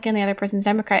Republican, the other person's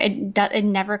Democrat, it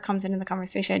never comes into the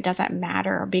conversation. It doesn't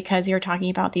matter because you're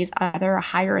talking about these other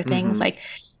higher things. Like,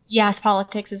 yes,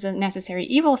 politics is a necessary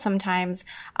evil sometimes,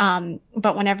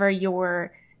 but whenever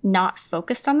you're not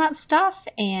focused on that stuff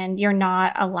and you're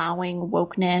not allowing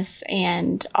wokeness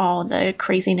and all the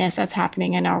craziness that's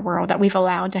happening in our world that we've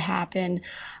allowed to happen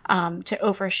to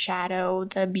overshadow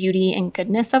the beauty and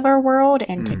goodness of our world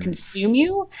and to consume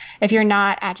you, if you're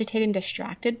not agitated and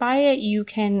distracted by it, you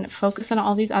can focus on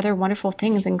all these other wonderful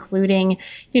things, including,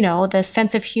 the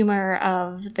sense of humor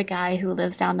of the guy who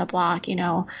lives down the block,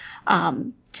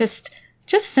 just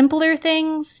simpler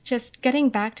things, just getting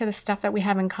back to the stuff that we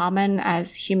have in common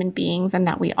as human beings and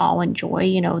that we all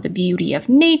enjoy, the beauty of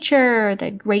nature,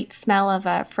 the great smell of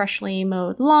a freshly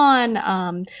mowed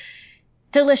lawn,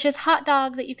 delicious hot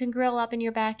dogs that you can grill up in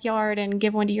your backyard and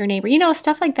give one to your neighbor,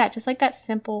 stuff like that, just like that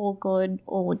simple, good,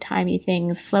 old-timey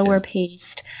things, slower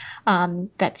paced,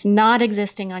 that's not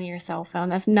existing on your cell phone,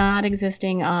 that's not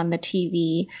existing on the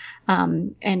TV,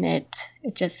 and it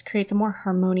just creates a more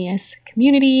harmonious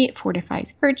community, it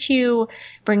fortifies virtue,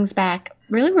 brings back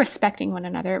really respecting one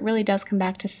another. It really does come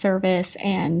back to service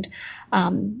and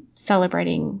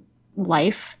celebrating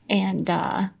life and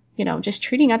just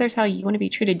treating others how you want to be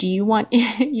treated. Do you want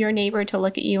your neighbor to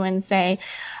look at you and say,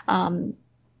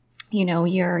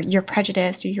 you're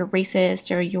prejudiced or you're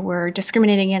racist or you're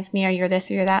discriminating against me or you're this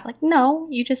or you're that? Like, no,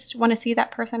 you just want to see that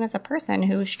person as a person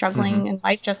who's struggling in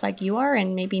life just like you are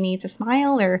and maybe needs a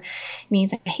smile or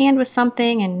needs a hand with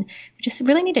something. And we just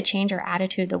really need to change our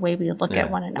attitude, the way we look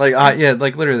at one another.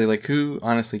 Like literally, like who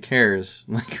honestly cares?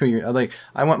 Like who you're like,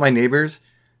 I want my neighbors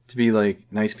to be like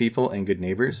nice people and good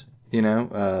neighbors.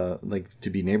 Like to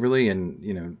be neighborly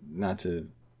and, not to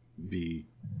be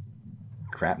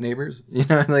crap neighbors,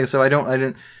 like, so I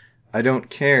don't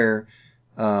care.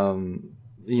 I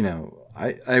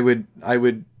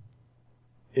would,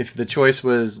 if the choice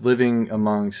was living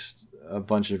amongst a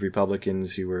bunch of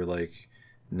Republicans who were like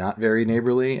not very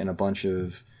neighborly and a bunch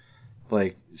of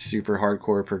like super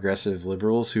hardcore progressive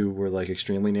liberals who were like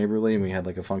extremely neighborly and we had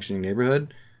like a functioning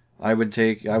neighborhood, I would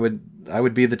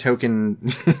be the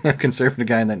token conservative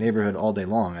guy in that neighborhood all day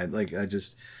long. I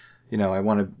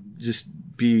want to just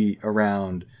be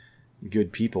around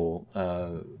good people,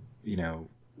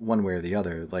 one way or the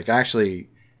other. Like actually,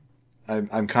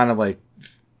 I'm kind of like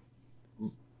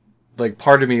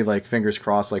part of me like fingers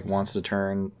crossed like wants to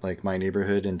turn like my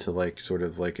neighborhood into like sort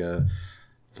of like a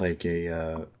like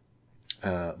a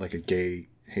gay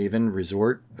haven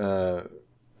resort,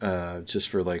 just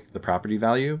for like the property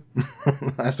value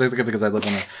aspects of it, because I live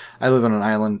on an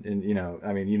island, and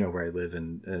I mean, where I live,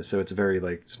 and so it's very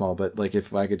like small. But like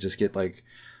if I could just get like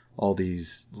all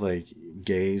these like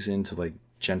gays into like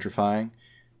gentrifying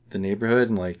the neighborhood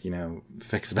and like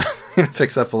fix it up,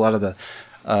 fix up a lot of the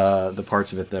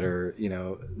parts of it that are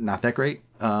not that great,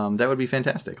 that would be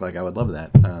fantastic. Like I would love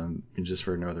that, just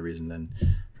for no other reason than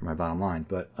for my bottom line.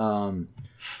 But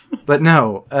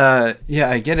no, yeah,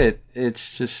 I get it.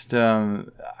 It's just I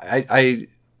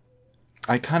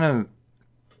kind of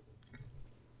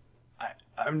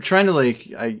I'm trying to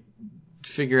I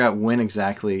figure out when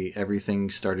exactly everything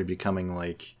started becoming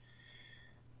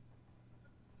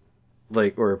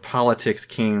or politics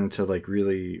came to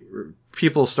really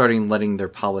people starting letting their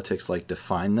politics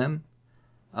define them,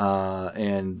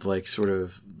 and sort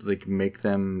of make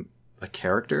them a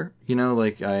character,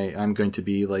 I'm going to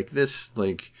be this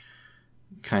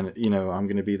kind of I'm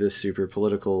going to be this super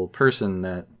political person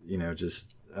that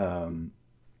just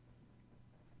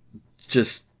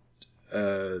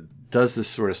does this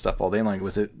sort of stuff all day long.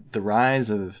 Was it the rise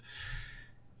of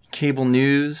cable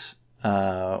news,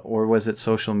 or was it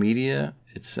social media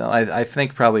itself? I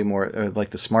think probably more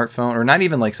the smartphone, or not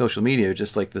even social media,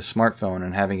 just the smartphone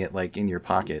and having it in your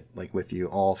pocket, with you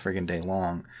all friggin' day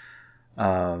long.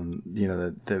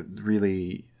 The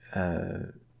really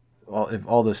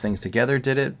all those things together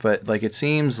did it. But it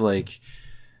seems like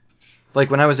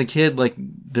when I was a kid,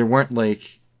 there weren't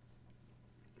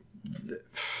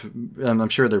I'm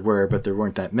sure there were, but there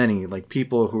weren't that many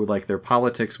people who their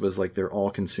politics was their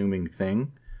all-consuming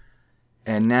thing.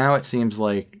 And now it seems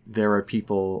like there are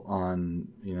people on,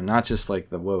 not just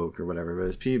the woke or whatever, but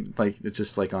it's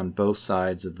just on both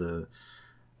sides of the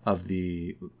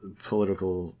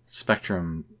political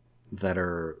spectrum that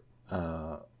are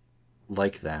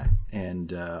like that.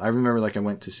 And I remember I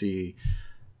went to see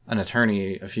an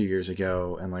attorney a few years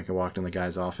ago, and I walked in the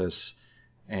guy's office,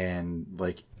 and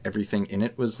everything in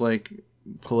it was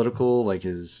political.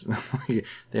 His they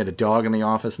had a dog in the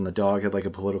office, and the dog had a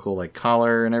political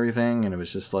collar and everything, and it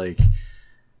was just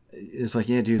it's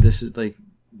yeah, dude, this is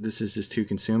just too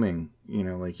consuming. You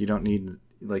don't need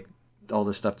all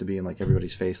this stuff to be in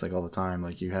everybody's face all the time.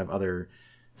 You have other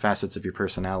facets of your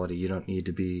personality. You don't need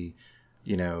to be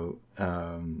the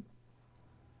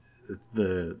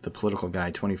political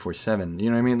guy 24/7. You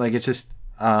know what I mean? It's just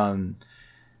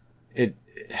it.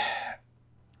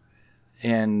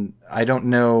 And I don't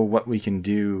know what we can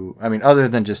do. I mean, other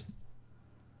than just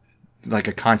a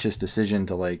conscious decision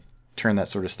to turn that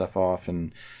sort of stuff off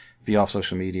and be off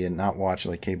social media and not watch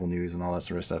cable news and all that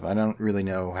sort of stuff. I don't really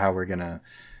know how we're gonna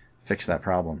fix that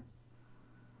problem.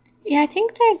 Yeah, I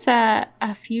think there's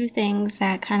a few things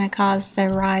that kind of caused the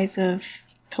rise of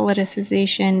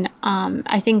politicization.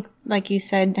 I think, like you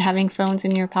said, having phones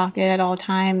in your pocket at all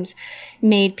times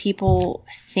made people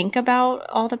think about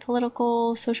all the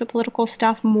social political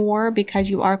stuff more, because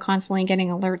you are constantly getting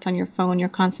alerts on your phone. You're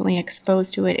constantly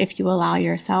exposed to it if you allow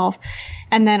yourself.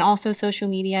 And then also social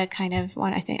media I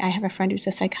think I have a friend who's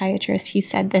a psychiatrist. He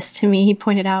said this to me. He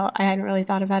pointed out, I hadn't really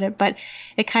thought about it, but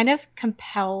it kind of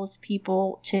compels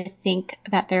people to think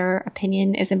that their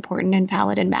opinion is important and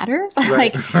valid and matters.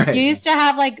 Right. You used to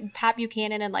have Pat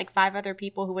Buchanan and 5 other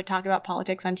people who would talk about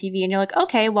politics on TV, and you're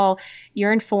okay, well,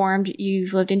 you're informed.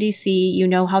 You've lived in DC. You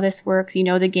know how this works. You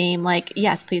know the game.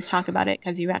 Yes, please talk about it,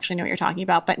 because you actually know what you're talking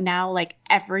about. But now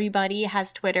everybody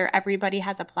has Twitter. Everybody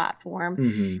has a platform.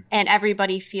 Mm-hmm. And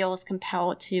everybody feels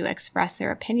compelled to express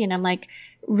their opinion. I'm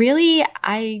really,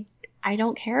 I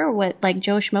don't care what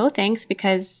Joe Schmo thinks,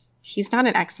 because he's not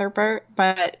an expert,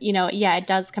 but yeah, it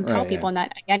does compel people. And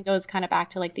that again goes kind of back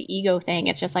to the ego thing.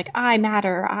 It's just I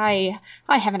matter. I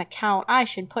have an account. I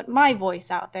should put my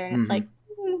voice out there. And it's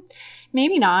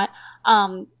maybe not.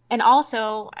 And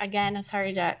also, again,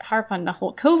 sorry to harp on the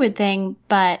whole COVID thing,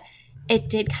 but it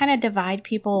did kind of divide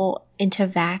people into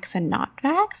vax and not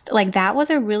vaxxed. That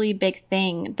was a really big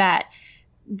thing that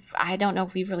I don't know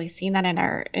if we've really seen that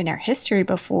in our history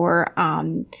before,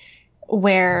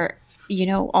 where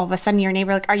all of a sudden your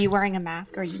neighbor, are you wearing a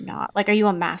mask or are you not? Are you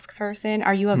a mask person?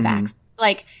 Are you a vax?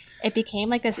 It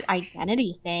became this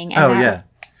identity thing, and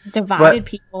divided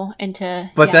people into.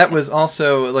 But that was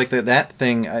also that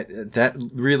thing. That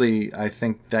really, I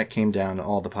think that came down to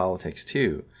all the politics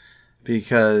too,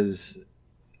 because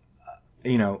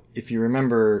if you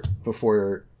remember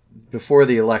before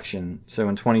the election, so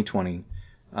in 2020,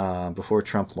 before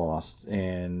Trump lost,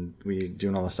 and we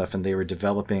doing all this stuff, and they were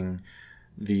developing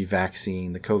the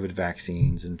COVID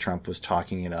vaccines, and Trump was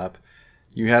talking it up.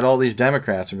 You had all these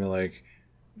Democrats, and you're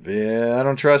yeah, I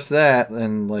don't trust that,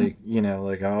 and like,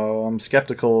 like, oh, I'm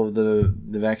skeptical of the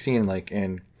vaccine, like,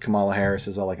 and Kamala Harris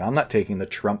is all like, I'm not taking the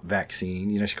Trump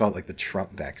vaccine, she called it like the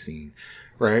Trump vaccine,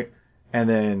 right? And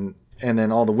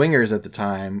then all the wingers at the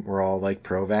time were all like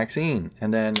pro-vaccine,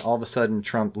 and then all of a sudden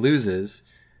Trump loses,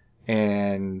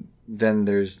 and then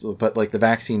but like the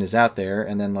vaccine is out there,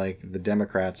 and then like the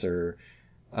Democrats are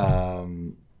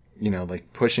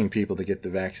like pushing people to get the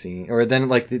vaccine, or then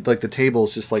like the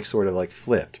table's just like sort of like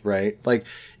flipped, right? Like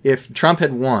if Trump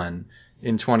had won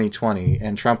in 2020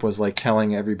 and Trump was like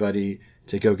telling everybody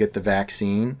to go get the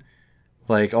vaccine,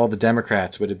 like all the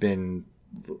Democrats would have been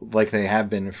like they have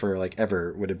been for like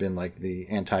ever, would have been like the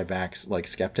anti-vax like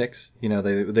skeptics. They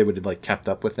would have like kept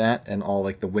up with that, and all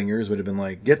like the wingers would have been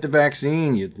like, get the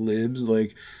vaccine, you libs,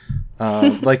 like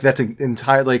like that's an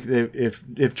entire, like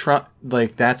if Trump,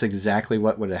 like that's exactly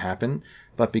what would have happened.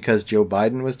 But because Joe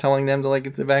Biden was telling them to like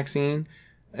get the vaccine,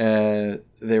 they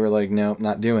were like, nope,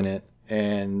 not doing it.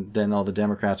 And then all the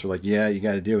Democrats were like, yeah, you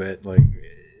got to do it. Like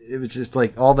it was just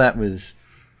like all that was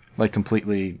like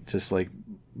completely just like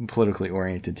politically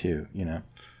oriented too.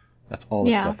 That's all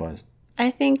that stuff was.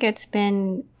 I think it's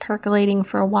been percolating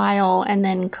for a while, and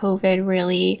then COVID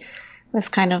really was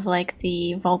kind of like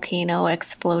the volcano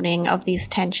exploding of these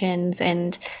tensions,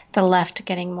 and the left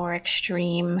getting more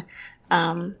extreme,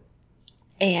 and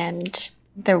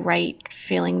the right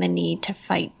feeling the need to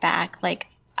fight back. Like,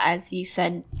 as you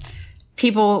said,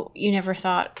 people you never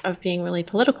thought of being really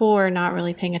political or not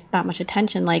really paying that much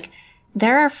attention. Like,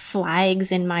 there are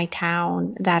flags in my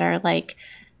town that are like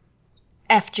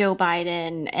F Joe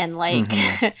Biden, and like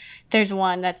there's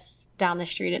one that's down the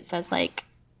street. It says like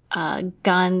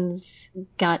guns,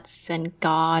 guts, and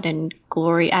God and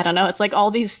glory. I don't know. It's like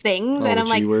all these things, All and the I'm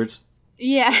G like, words.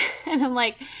 yeah, and I'm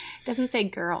like, it doesn't say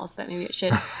girls, but maybe it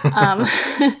should.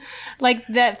 Like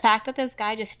the fact that this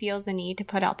guy just feels the need to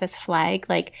put out this flag,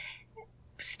 like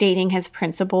stating his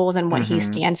principles and what he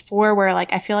stands for, where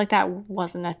like I feel like that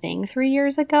wasn't a thing 3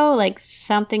 years ago. Like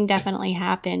something definitely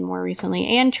happened more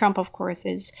recently, and Trump of course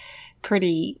is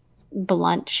pretty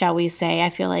blunt, shall we say.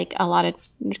 I feel like a lot of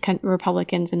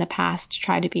Republicans in the past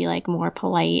try to be like more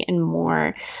polite and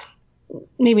more,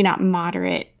 maybe not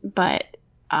moderate, but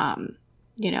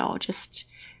just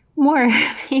more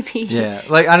maybe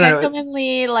like I don't know,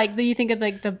 gentlemanly. Like you think of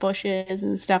like the Bushes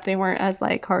and stuff, they weren't as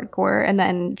like hardcore, and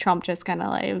then Trump just kind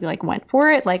of like went for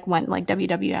it, like went like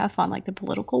WWF on like the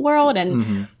political world,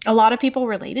 and a lot of people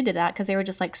related to that because they were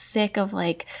just like sick of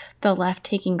like the left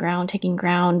taking ground,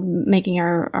 making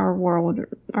our world,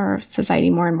 our society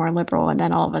more and more liberal, and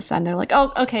then all of a sudden they're like,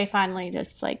 oh, okay, finally,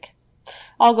 just like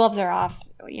all gloves are off.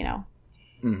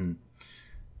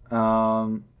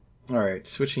 All right,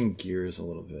 switching gears a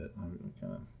little bit.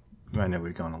 I know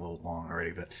we've gone a little long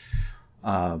already, but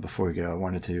before we go, I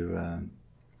wanted to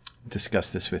discuss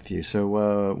this with you.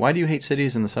 So, why do you hate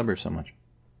cities and the suburbs so much?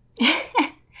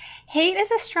 Hate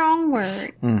is a strong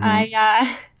word.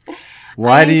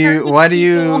 Why do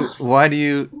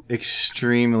you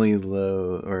extremely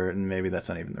loathe, or maybe that's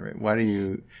not even the right. Why do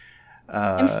you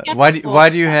why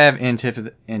do you have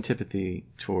antipathy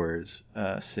towards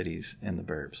cities and the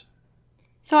burbs?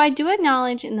 So I do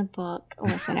acknowledge in the book,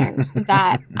 listeners,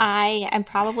 that I am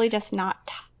probably just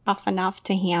not tough enough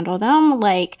to handle them.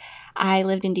 Like, I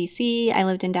lived in DC, I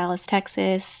lived in Dallas,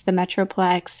 Texas, the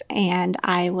Metroplex, and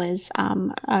I was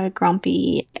a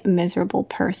grumpy, miserable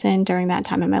person during that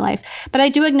time in my life. But I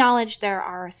do acknowledge there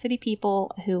are city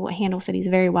people who handle cities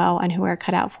very well and who are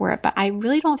cut out for it. But I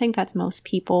really don't think that's most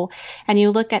people. And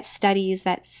you look at studies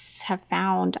that have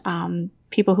found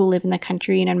people who live in the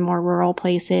country and in more rural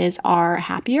places are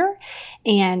happier.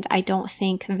 And I don't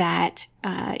think that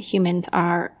humans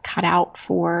are cut out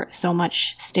for so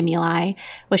much stimuli,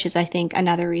 which is, I think,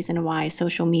 another reason why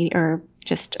social media, or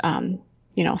just,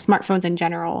 smartphones in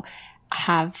general,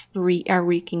 are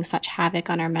wreaking such havoc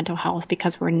on our mental health,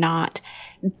 because we're not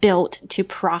built to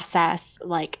process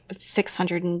like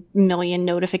 600 million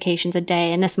notifications a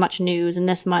day and this much news and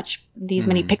these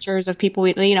many pictures of people,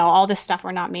 all this stuff.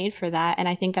 We're not made for that. And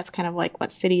I think that's kind of like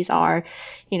what cities are,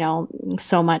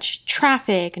 so much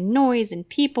traffic and noise and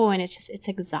people, and it's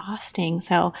exhausting.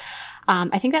 So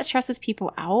I think that stresses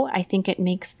people out. I think it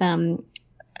makes them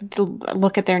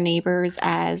look at their neighbors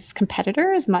as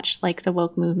competitors, much like the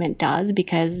woke movement does,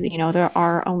 because, there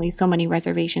are only so many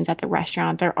reservations at the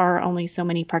restaurant. There are only so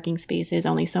many parking spaces,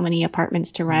 only so many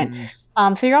apartments to rent.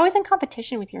 So you're always in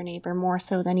competition with your neighbor, more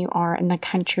so than you are in the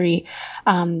country.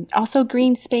 Also,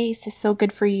 green space is so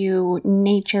good for you.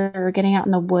 Nature, getting out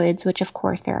in the woods, which of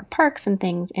course there are parks and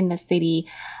things in the city.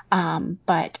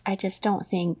 But I just don't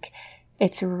think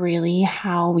it's really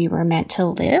how we were meant to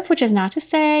live, which is not to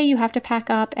say you have to pack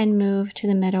up and move to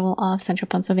the middle of central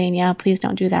Pennsylvania. Please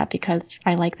don't do that because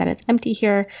I like that it's empty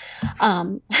here.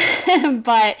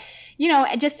 But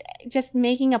just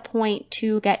making a point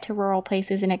to get to rural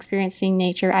places and experiencing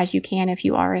nature as you can if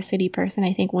you are a city person,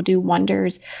 I think will do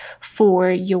wonders for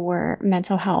your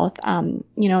mental health. In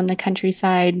the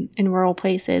countryside, in rural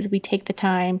places, we take the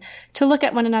time to look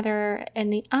at one another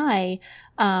in the eye,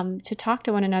 to talk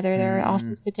to one another. There are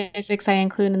also statistics I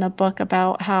include in the book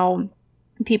about how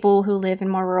people who live in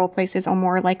more rural places are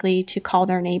more likely to call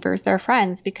their neighbors their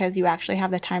friends because you actually have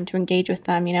the time to engage with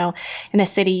them. In the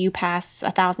city, you pass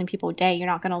 1,000 people a day. You're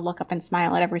not going to look up and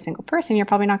smile at every single person. You're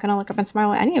probably not going to look up and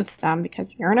smile at any of them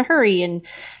because you're in a hurry and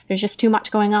there's just too much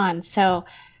going on. So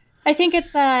I think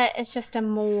it's just a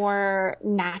more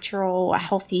natural,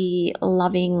 healthy,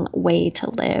 loving way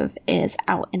to live is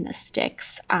out in the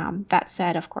sticks. That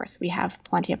said, of course, we have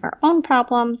plenty of our own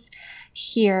problems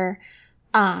here.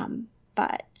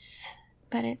 But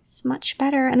it's much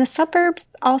better. And the suburbs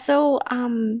also,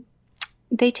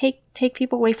 they take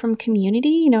people away from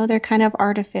community. They're kind of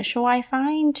artificial, I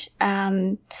find.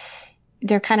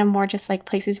 They're kind of more just like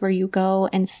places where you go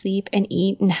and sleep and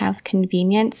eat and have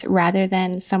convenience rather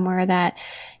than somewhere that,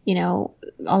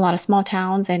 a lot of small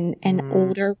towns and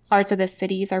older parts of the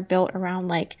cities are built around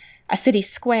like a city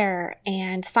square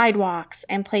and sidewalks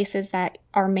and places that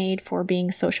are made for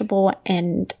being sociable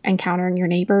and encountering your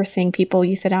neighbor, seeing people.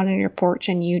 You sit down on your porch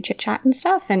and you chit chat and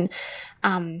stuff. And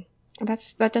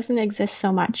that doesn't exist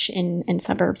so much in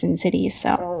suburbs and cities.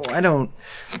 So I don't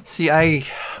see. I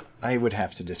would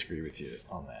have to disagree with you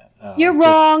on that. You're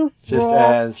wrong. Just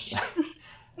wrong.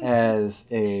 as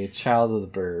a child of the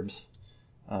burbs.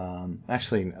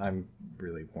 Actually, I'm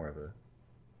really more of a.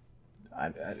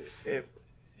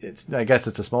 I guess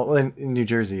it's a small. Well, in New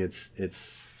Jersey,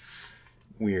 it's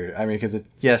weird. I mean, because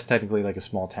it's technically like a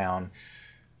small town,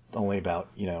 only about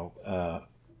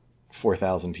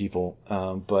 4,000 people.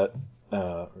 But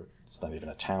it's not even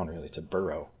a town really; it's a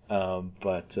borough.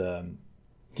 But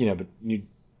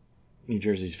New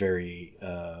Jersey's very,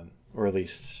 or at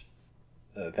least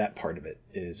that part of it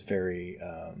is very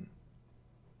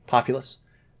populous.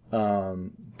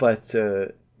 But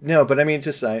I mean,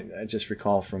 I just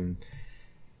recall from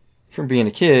being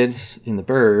a kid in the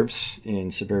burbs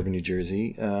in suburban New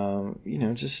Jersey, I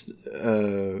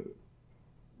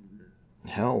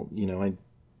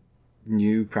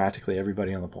knew practically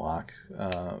everybody on the block.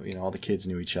 All the kids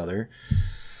knew each other.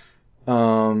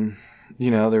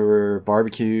 There were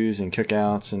barbecues and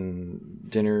cookouts and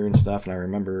dinner and stuff. And I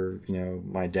remember,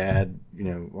 my dad,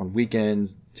 on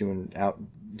weekends doing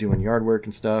yard work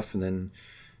and stuff. And then,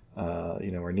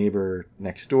 our neighbor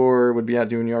next door would be out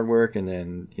doing yard work. And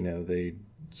then, they'd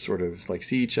sort of like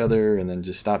see each other and then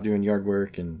just stop doing yard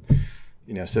work and,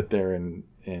 sit there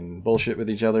and bullshit with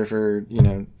each other for,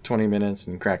 20 minutes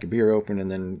and crack a beer open and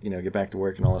then, get back to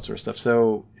work and all that sort of stuff.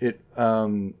 So it,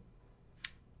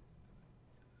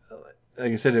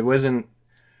 like I said, it wasn't.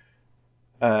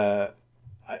 I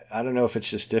don't know if it's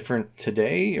just different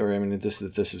today, or I mean, this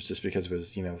was just because it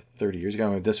was 30 years ago. I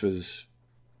mean, this was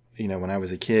when I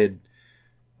was a kid,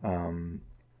 a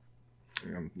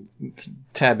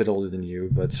tad bit older than you,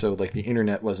 but so like the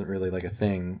internet wasn't really like a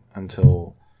thing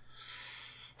until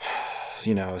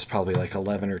I was probably like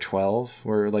 11 or 12,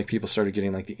 where like people started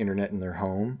getting like the internet in their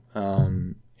home,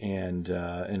 and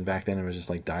back then it was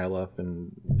just like dial up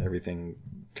and everything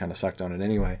kind of sucked on it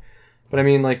anyway. But I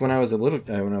mean, like when I was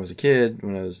a kid,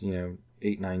 when I was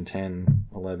 8, 9, 10,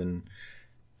 11,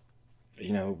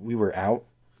 we were out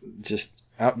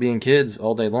being kids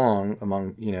all day long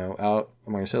out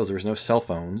among ourselves. There was no cell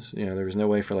phones. There was no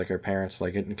way for like our parents to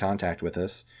like get in contact with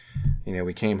us.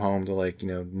 We came home to like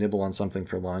nibble on something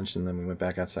for lunch, and then we went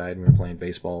back outside and we were playing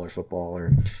baseball or football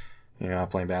or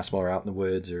playing basketball or out in the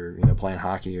woods or playing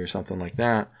hockey or something like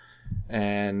that.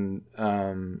 And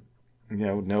no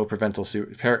no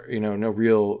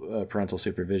real parental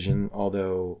supervision,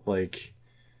 although like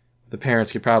the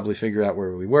parents could probably figure out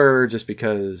where we were just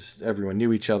because everyone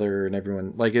knew each other and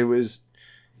everyone like it's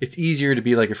easier to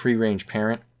be like a free range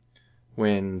parent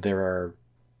when there are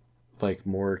like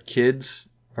more kids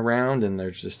around and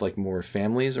there's just like more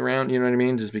families around, you know what I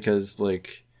mean? Just because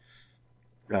like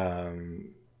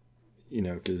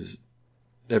because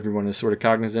everyone is sort of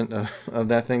cognizant of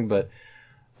that thing, but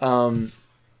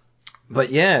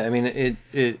yeah, I mean,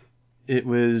 it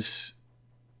was,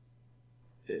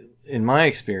 in my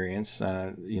experience,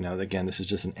 again, this is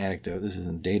just an anecdote, this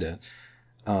isn't data,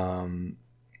 that,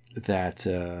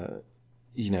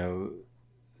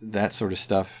 that sort of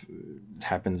stuff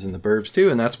happens in the burbs too,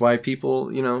 and that's why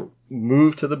people,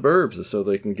 move to the burbs so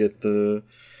they can get the,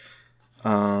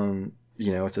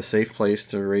 it's a safe place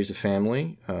to raise a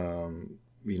family.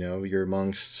 You're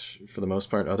amongst, for the most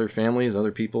part, other families,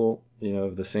 other people,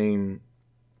 of the same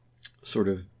sort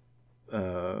of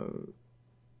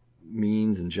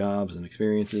means and jobs and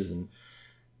experiences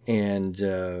and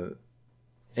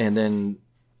then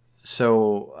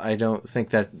so I don't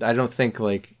think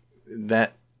like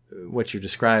that what you're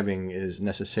describing is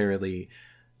necessarily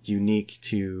unique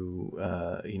to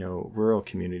rural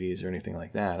communities or anything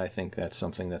like that. I think that's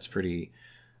something that's pretty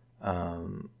I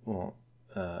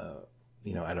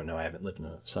don't know, I haven't lived in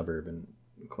a suburb in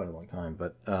quite a long time,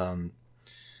 but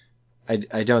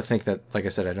I don't think that, like I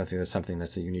said, I don't think that's something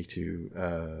that's unique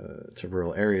to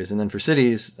rural areas. And then for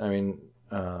cities, I mean,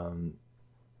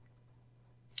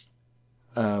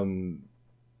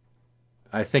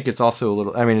 I think it's also a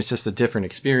little, I mean, it's just a different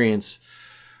experience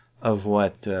of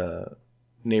what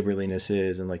neighborliness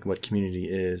is and like what community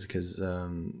is, because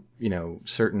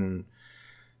certain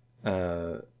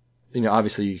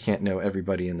obviously you can't know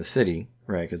everybody in the city,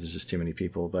 right, because there's just too many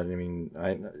people. But I mean,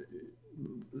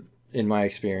 in my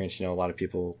experience, a lot of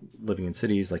people living in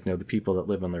cities like know the people that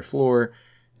live on their floor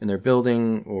in their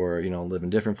building, or live in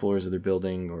different floors of their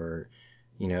building, or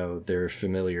they're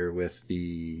familiar with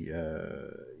the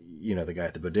the guy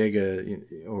at the bodega,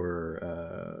 or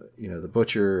the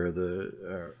butcher,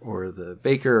 or the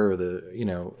baker, or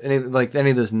the any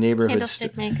of those neighborhood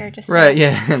candlestick maker, just right,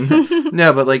 yeah.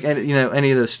 No, but like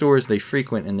any of those stores they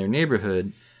frequent in their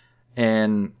neighborhood,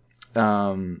 and it's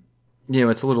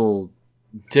a little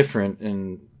different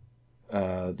in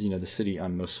the city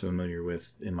I'm most familiar with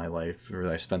in my life, or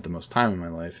that I spent the most time in my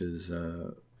life, is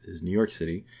New York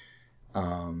City.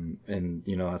 And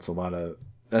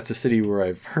that's a city where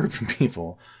I've heard from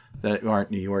people that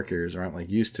aren't New Yorkers or aren't like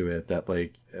used to it, that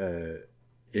like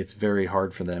it's very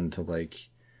hard for them to like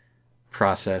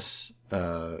process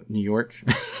New York.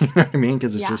 You know what I mean?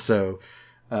 Because it's just so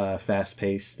fast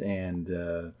paced and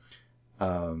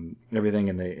everything,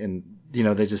 and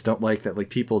they just don't like that, like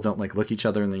people don't like look each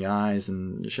other in the eyes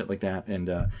and shit like that, and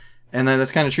then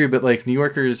that's kind of true. But like New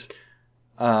Yorkers,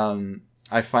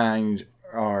 I find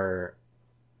are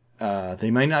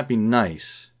they might not be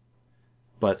nice,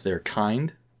 but they're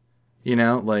kind.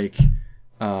 Like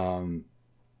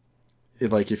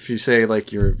if you say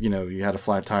like you had a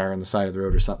flat tire on the side of the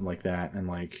road or something like that, and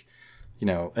like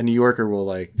a New Yorker will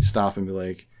like stop and be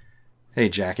like, "Hey,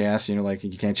 jackass, like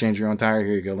you can't change your own tire.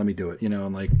 Here you go, let me do it."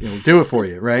 And like do it for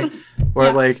you, right?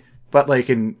 Or like, but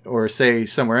like or say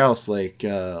somewhere else like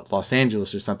Los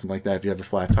Angeles or something like that. If you have a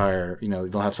flat tire,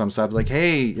 they'll have some sub like,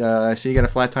 "Hey, I see you got a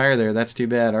flat tire there. That's too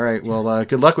bad. All right, well,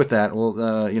 good luck with that. Well,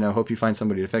 hope you find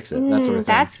somebody to fix it." That sort of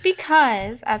thing. That's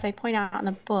because, as I point out in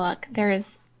the book,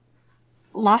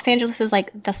 Los Angeles is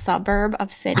like the suburb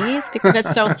of cities because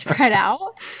it's so spread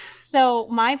out. So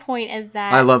my point is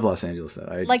that I love Los Angeles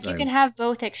though. You can have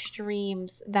both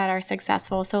extremes that are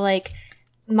successful. So like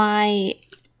my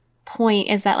point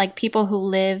is that like people who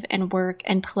live and work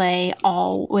and play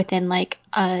all within like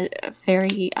a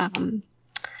very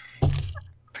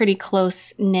pretty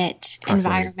close knit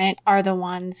environment are the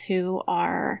ones who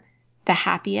are the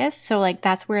happiest. So like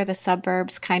that's where the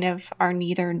suburbs kind of are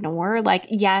neither nor. Like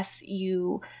yes,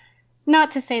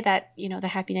 not to say that the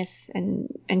happiness and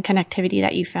connectivity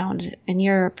that you found in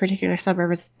your particular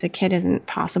suburb as a kid isn't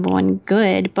possible and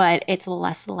good, but it's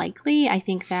less likely. I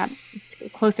think that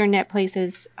closer knit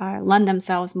places lend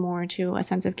themselves more to a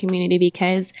sense of community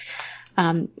because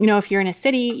if you're in a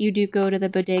city, you do go to the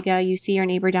bodega, you see your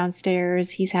neighbor downstairs,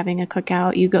 he's having a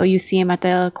cookout, you see him at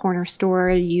the corner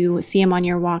store, you see him on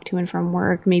your walk to and from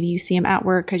work, maybe you see him at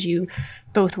work because you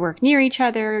both work near each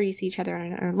other, you see each other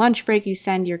on a lunch break, you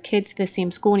send your kids to the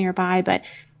same school nearby. But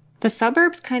the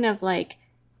suburbs kind of like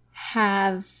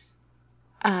have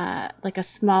like a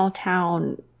small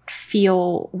town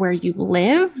feel where you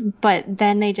live, but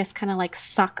then they just kind of like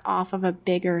suck off of a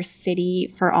bigger city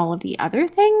for all of the other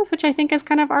things, which I think is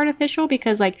kind of artificial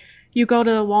because like you go to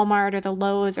the Walmart or the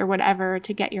Lowe's or whatever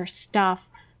to get your stuff,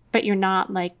 but you're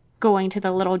not like going to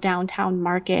the little downtown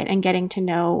market and getting to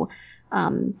know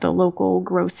the local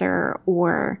grocer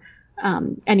or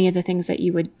any of the things that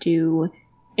you would do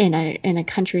in a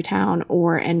country town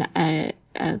or in an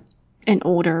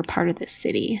older part of the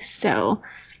city. So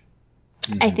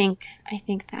I think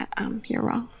that you're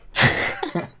wrong.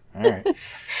 All right.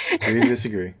 Agree to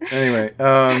disagree. Anyway,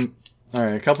 all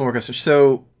right, a couple more questions.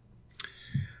 So,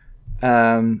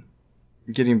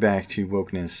 getting back to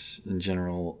wokeness in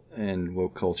general and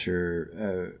woke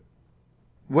culture,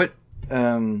 what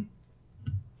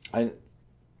I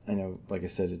know, like I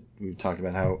said, we've talked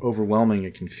about how overwhelming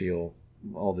it can feel,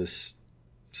 all this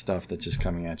stuff that's just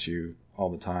coming at you all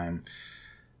the time.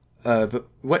 But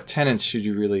what tenets should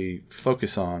you really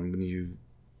focus on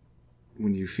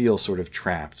when you feel sort of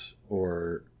trapped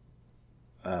or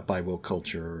by woke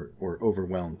culture or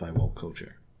overwhelmed by woke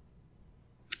culture?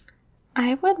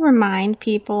 I would remind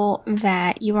people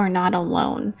that you are not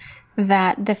alone,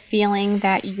 that the feeling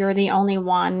that you're the only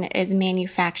one is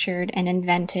manufactured and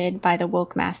invented by the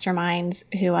woke masterminds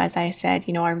who, as I said,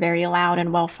 are very loud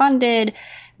and well-funded,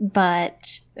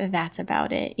 but that's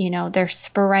about it. They're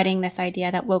spreading this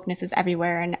idea that wokeness is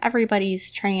everywhere and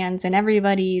everybody's trans and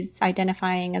everybody's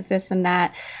identifying as this and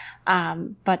that.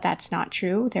 But that's not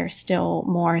true. There's still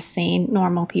more sane,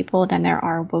 normal people than there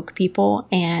are woke people.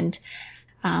 And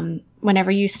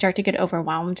whenever you start to get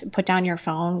overwhelmed, put down your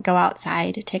phone, go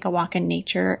outside, take a walk in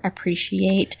nature,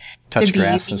 appreciate Touch the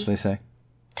grass, beauty. as they say.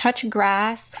 Touch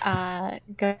grass,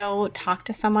 go talk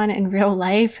to someone in real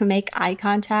life, make eye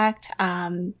contact,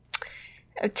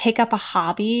 take up a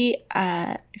hobby,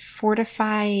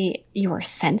 fortify your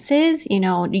senses.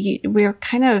 We're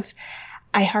kind of,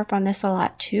 I harp on this a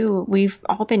lot too. We've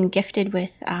all been gifted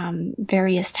with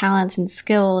various talents and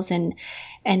skills, and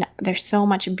there's so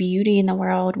much beauty in the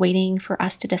world waiting for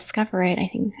us to discover it. I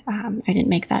think I didn't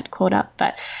make that quote up,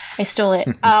 but I stole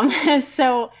it.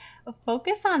 So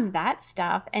focus on that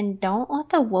stuff and don't let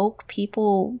the woke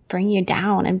people bring you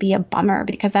down and be a bummer,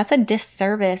 because that's a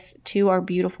disservice to our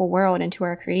beautiful world and to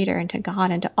our creator and to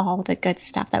God and to all the good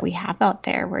stuff that we have out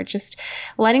there. We're just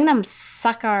letting them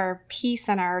suck our peace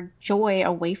and our joy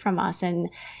away from us, and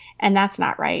that's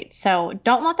not right. So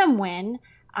don't let them win.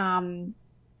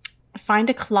 Find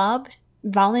a club,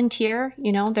 volunteer.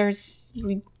 There's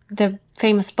the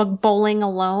famous book Bowling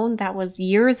Alone. That was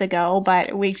years ago,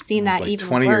 but we've seen that like even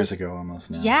 20 worse. years ago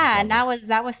almost now. Yeah, and that was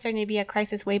starting to be a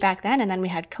crisis way back then, and then we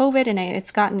had COVID, and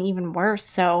it's gotten even worse.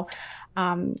 So,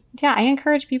 I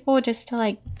encourage people just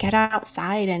to get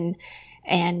outside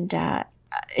and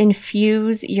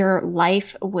infuse your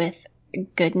life with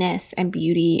goodness and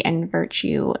beauty and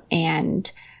virtue, and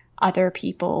other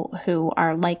people who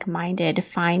are like-minded.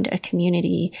 Find a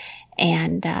community,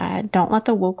 and don't let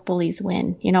the woke bullies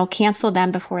win. Cancel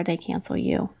them before they cancel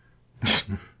you.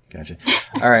 Gotcha.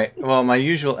 All right. Well, my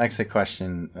usual exit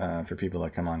question for people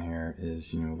that come on here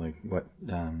is,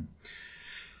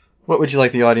 what would you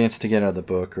like the audience to get out of the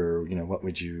book, or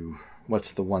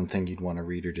what's the one thing you'd want a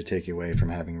reader to take away from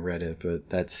having read it? But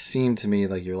that seemed to me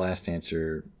like your last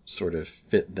answer sort of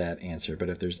fit that answer. But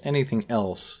if there's anything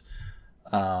else,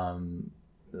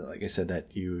 like I said, that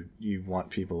you want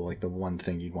people, like the one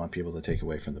thing you'd want people to take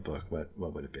away from the book, what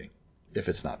would it be, if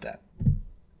it's not that?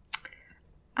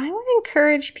 I would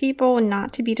encourage people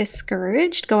not to be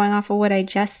discouraged, going off of what I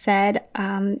just said.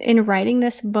 In writing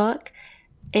this book,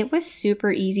 it was super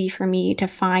easy for me to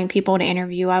find people to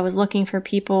interview. I was looking for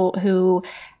people who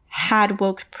had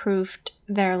woke-proofed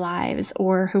their lives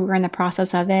or who were in the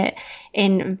process of it,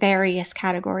 in various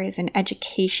categories, in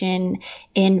education,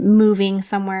 in moving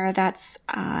somewhere that's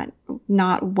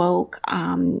not woke,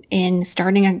 in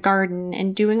starting a garden,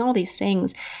 and doing all these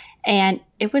things. And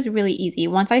it was really easy.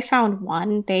 Once I found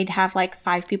one, they'd have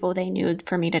 5 people they knew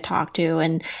for me to talk to,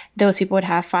 and those people would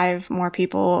have 5 more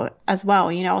people as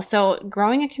well, So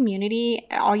growing a community,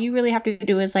 all you really have to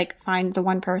do is find the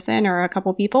one person or a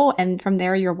couple people, and from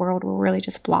there your world will really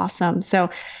just blossom. So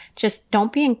just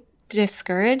don't be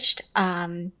discouraged.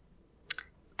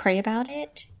 Pray about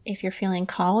it. If you're feeling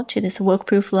called to this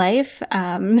woke-proof life,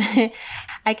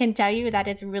 I can tell you that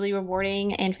it's really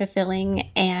rewarding and fulfilling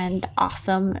and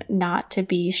awesome not to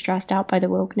be stressed out by the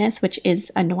wokeness, which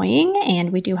is annoying,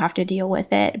 and we do have to deal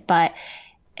with it, but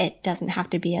it doesn't have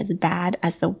to be as bad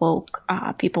as the woke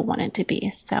people want it to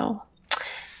be. So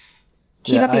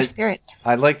keep up your spirits.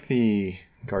 I like the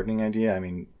gardening idea. I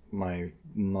mean, my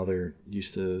mother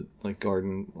used to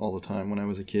garden all the time when I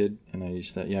was a kid, and I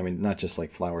used to, not just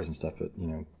flowers and stuff, but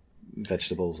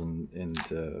vegetables and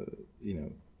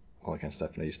all that kind of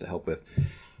stuff, and I used to help with.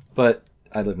 But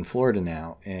I live in Florida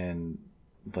now, and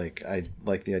I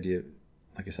like the idea.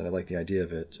 Like I said, I like the idea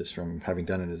of it just from having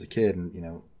done it as a kid,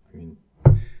 and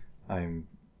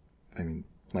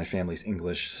my family's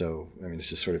English, so it's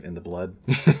just sort of in the blood,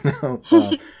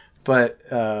 But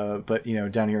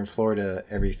down here in Florida,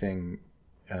 everything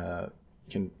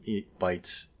can eat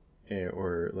bites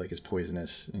or is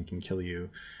poisonous and can kill you,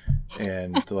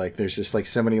 and there's just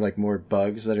so many more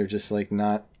bugs that are just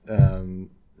not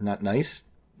nice,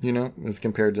 as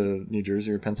compared to New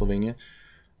Jersey or Pennsylvania.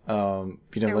 They're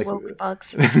woke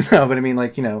bugs. No, but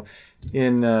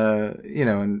in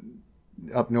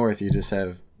up north you just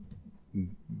have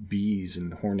bees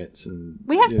and hornets and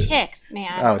we have ticks,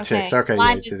 man. Oh, ticks. Okay,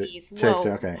 Lyme yeah, disease. ticks.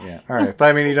 Whoa. Okay, yeah. All right,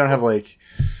 but you don't have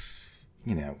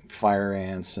fire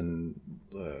ants and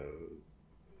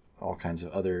all kinds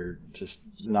of other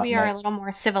just not. We are a little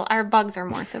more civil. Our bugs are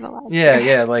more civilized. Yeah,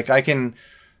 here. yeah. Like I can,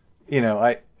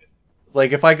 like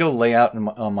if I go lay out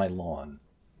on my lawn,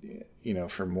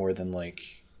 for more than like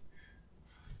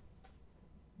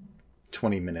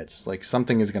 20 minutes, like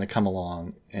something is going to come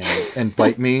along and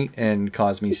bite me and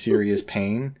cause me serious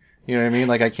pain. You know what I mean?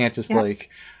 Like I can't just like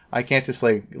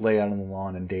lay out on the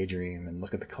lawn and daydream and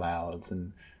look at the clouds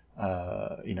and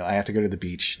I have to go to the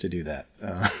beach to do that.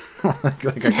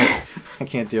 Like I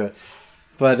can't do it.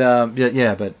 But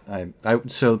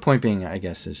but so the point being, I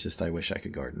guess, is just I wish I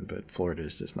could garden, but Florida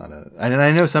is just not a. And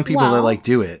I know some people that like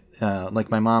do it.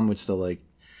 Like my mom would still like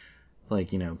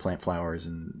plant flowers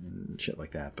and shit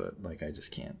like that, but like I just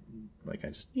can't. Like I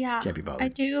just can't be bothered. I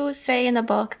do say in the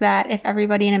book that if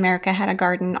everybody in America had a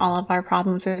garden, all of our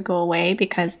problems would go away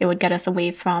because it would get us away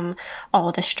from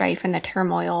all the strife and the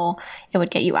turmoil. It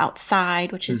would get you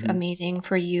outside, which is amazing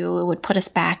for you. It would put us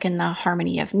back in the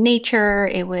harmony of nature.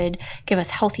 It would give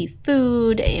us healthy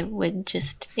food.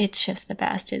 It's just the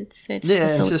best. It's the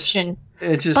solution.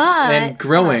 And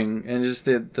growing and just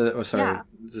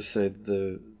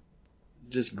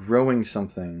just growing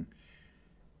something.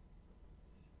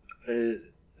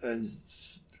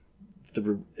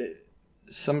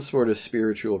 Some sort of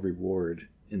spiritual reward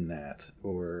in that,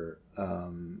 or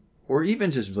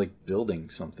even just like building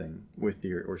something with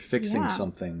or fixing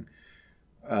something.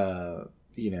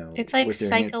 It's like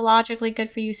psychologically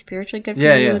good for you, spiritually good for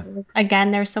you.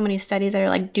 There's so many studies that are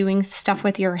like doing stuff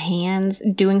with your hands,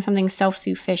 doing something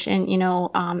self-sufficient,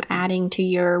 adding to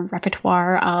your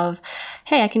repertoire of,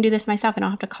 hey, I can do this myself. I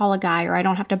don't have to call a guy, or I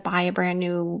don't have to buy a brand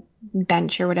new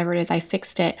bench or whatever it is. I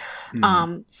fixed it.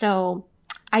 So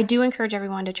I do encourage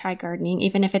everyone to try gardening,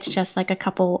 even if it's just like a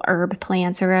couple herb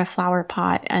plants or a flower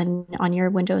pot and on your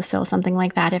windowsill, something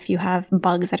like that, if you have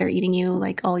bugs that are eating you,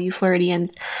 like all you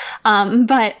Floridians.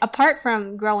 But apart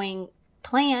from growing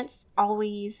plants,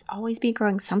 always be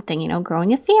growing something,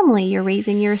 growing a family. You're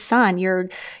raising your son.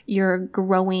 You're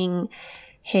growing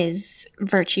his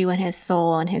virtue and his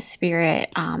soul and his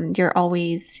spirit.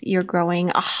 You're growing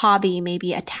a hobby,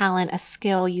 maybe a talent, a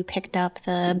skill. You picked up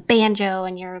the banjo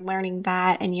and you're learning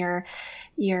that, and you're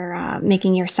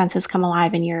making your senses come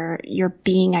alive, and you're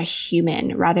being a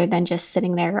human rather than just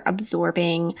sitting there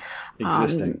absorbing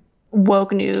existing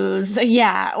woke news.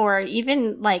 Yeah. Or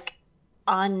even like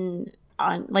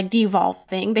like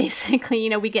devolving,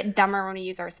 basically. We get dumber when we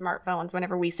use our smartphones,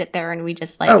 whenever we sit there and we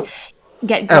just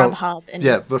get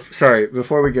Grubhub. Sorry,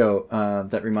 before we go,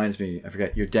 that reminds me, I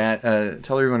forgot your dad.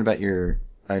 Tell everyone about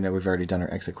I know we've already done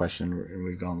our exit question and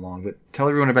we've gone long, but tell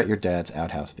everyone about your dad's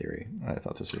outhouse theory. I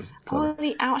thought this was clever. Oh,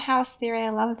 the outhouse theory. I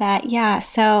love that. Yeah.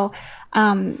 So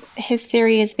his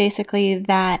theory is basically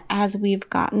that as we've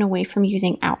gotten away from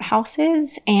using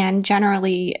outhouses and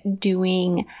generally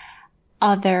doing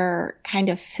other kind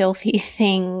of filthy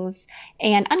things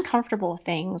and uncomfortable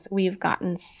things, we've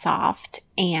gotten soft,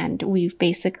 and we've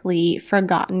basically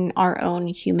forgotten our own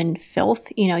human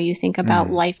filth. You think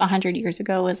about life 100 years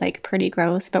ago was like pretty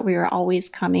gross, but we were always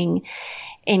coming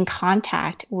in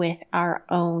contact with our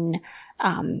own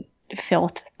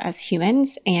filth as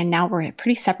humans, and now we're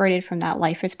pretty separated from that.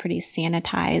 Life is pretty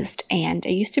sanitized, and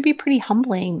it used to be pretty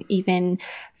humbling even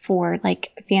for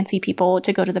like fancy people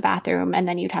to go to the bathroom, and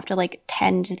then you'd have to like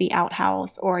tend the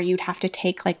outhouse, or you'd have to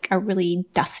take like a really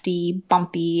dusty,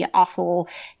 bumpy, awful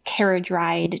carriage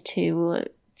ride to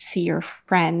see your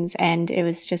friends. And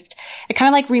it kind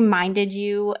of like reminded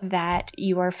you that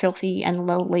you are filthy and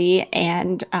lowly,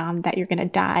 and that you're gonna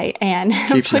die, and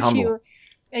keeps you humble.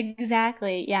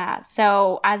 Exactly. Yeah.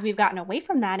 So as we've gotten away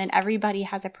from that, and everybody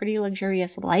has a pretty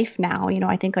luxurious life now,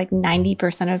 I think like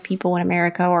 90% of people in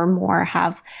America or more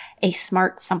have a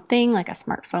smart something, like a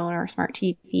smartphone or a smart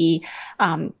TV.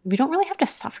 We don't really have to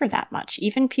suffer that much.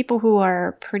 Even people who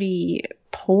are pretty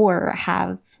poor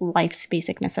have life's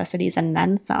basic necessities and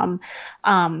then some.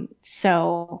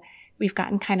 So we've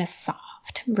gotten kind of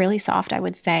soft, really soft, I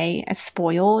would say,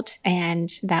 spoiled,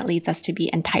 and that leads us to be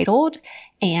entitled,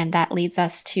 and that leads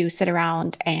us to sit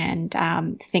around and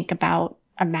think about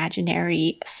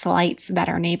imaginary slights that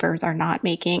our neighbors are not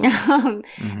making,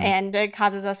 and it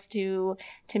causes us to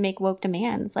make woke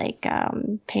demands, like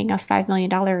paying us $5 million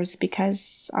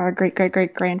because our great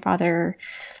grandfather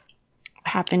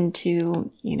happened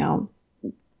to,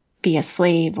 be a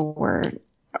slave, or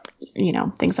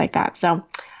things like that. So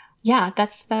yeah,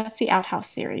 that's the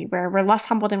outhouse theory, where we're less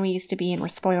humble than we used to be, and we're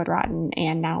spoiled rotten,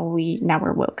 and now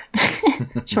we're woke.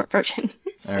 Short version.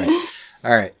 All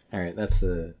right. That's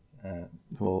the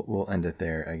we'll end it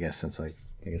there, I guess, since I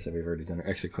guess that we've already done our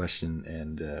exit question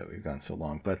and we've gone so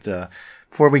long. But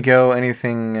before we go,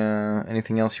 anything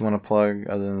else you want to plug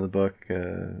other than the book?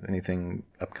 Anything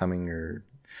upcoming or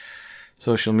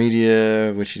social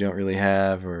media which you don't really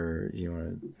have, or you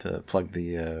want to plug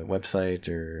the website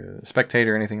or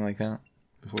Spectator or anything like that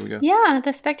before we go? Yeah,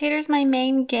 The Spectator's my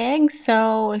main gig,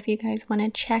 so if you guys want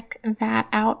to check that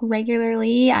out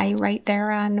regularly, I write there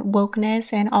on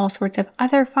wokeness and all sorts of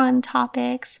other fun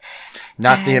topics.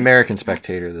 Not the American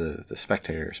Spectator, the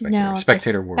Spectator. No,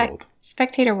 Spectator World.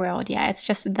 Spectator World, yeah. It's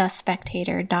just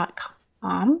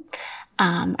thespectator.com.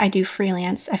 I do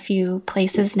freelance a few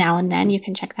places now and then. You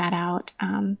can check that out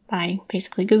by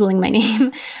basically Googling my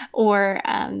name. Or,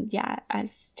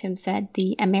 as Tim said,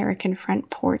 the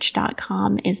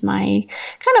AmericanFrontPorch.com is my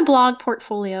kind of blog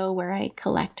portfolio where I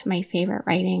collect my favorite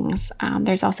writings.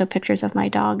 There's also pictures of my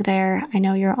dog there. I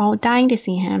know you're all dying to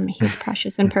see him. He's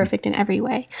precious and perfect in every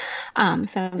way.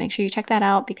 So make sure you check that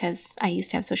out, because I used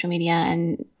to have social media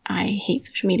and I hate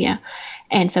social media.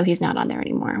 And so he's not on there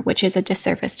anymore, which is a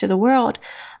disservice to the world.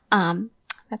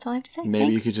 That's all I have to say. Maybe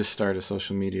Thanks. you could just start a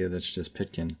social media that's just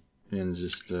Pitkin and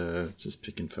just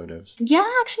picking photos. Yeah,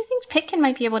 I actually think Pitkin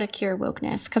might be able to cure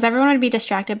wokeness, because everyone would be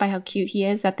distracted by how cute he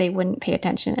is that they wouldn't pay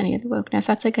attention to any of the wokeness.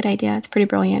 That's a good idea. It's pretty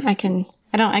brilliant. I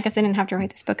guess I didn't have to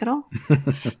write this book at all.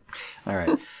 All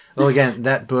right. Well, again,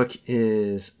 that book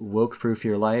is Woke Proof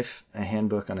Your Life, a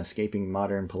handbook on escaping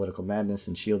modern political madness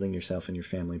and shielding yourself and your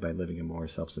family by living a more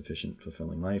self-sufficient,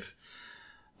 fulfilling life.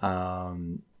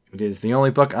 It is the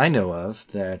only book I know of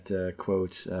that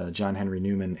quotes John Henry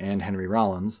Newman and Henry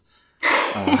Rollins,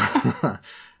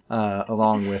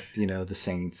 along with, the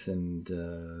saints and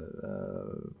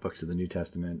books of the New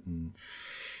Testament and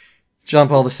John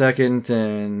Paul II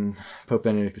and Pope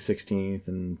Benedict XVI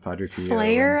and Padre Pio.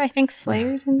 Slayer, I think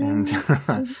Slayer's in there. And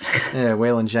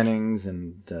Waylon Jennings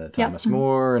and Thomas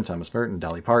More and Thomas Merton,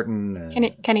 Dolly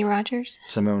Parton. Kenny Rogers.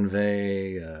 Simone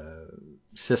Weil,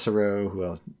 Cicero, who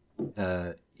else?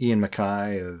 Ian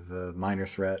Mackay of Minor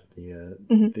Threat,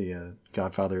 the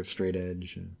godfather of straight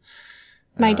edge.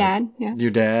 My dad, yeah. Your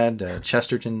dad,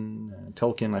 Chesterton,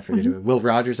 Tolkien, I forget who. Will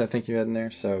Rogers, I think you had in there.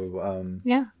 So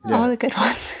all the good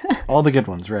ones. All the good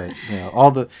ones, right?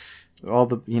 All the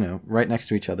right next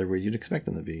to each other where you'd expect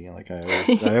them to be. Like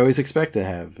I always expect to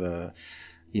have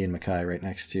Ian Mackay right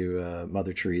next to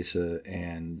Mother Teresa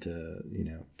and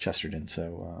Chesterton.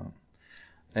 So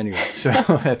anyway, so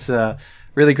it's a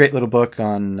really great little book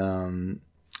on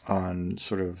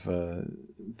sort of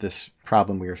this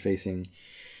problem we are facing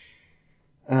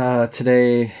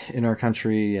today in our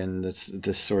country, and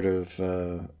this sort of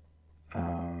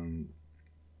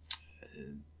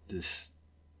this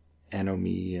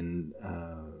anomie and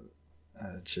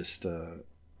just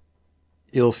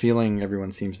ill feeling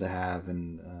everyone seems to have,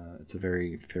 and it's a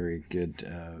very, very good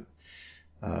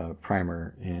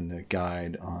primer and a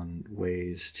guide on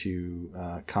ways to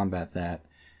combat that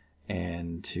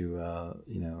and to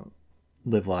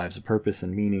live lives of purpose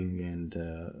and meaning and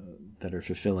that are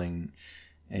fulfilling,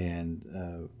 and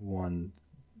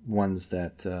ones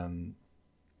that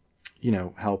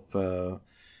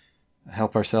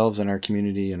help ourselves and our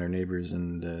community and our neighbors,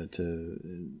 and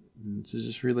to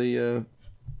just really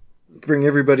bring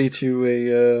everybody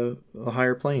to a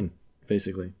higher plane,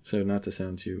 basically. So not to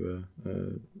sound too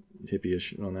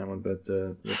hippie-ish on that one, but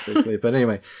that's basically it. But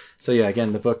anyway, so yeah,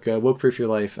 again, the book Woke Proof Your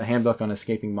Life, a handbook on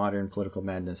escaping modern political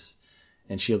madness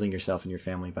and shielding yourself and your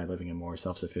family by living a more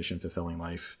self-sufficient, fulfilling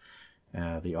life.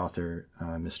 The author,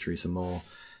 Miss Teresa Mull.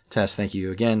 Tess, thank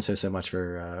you again so much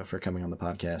for coming on the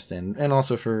podcast, and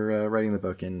also for writing the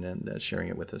book and sharing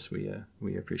it with us. We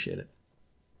appreciate it.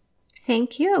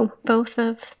 Thank you. Both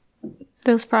of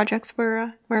those projects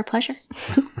were a pleasure.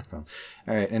 All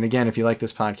right, and again, if you like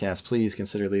this podcast, please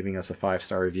consider leaving us a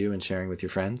 5-star review and sharing with your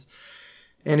friends.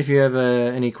 And if you have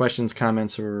any questions,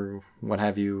 comments, or what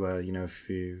have you, if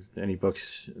you any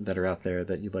books that are out there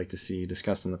that you'd like to see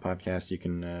discussed in the podcast, you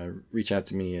can reach out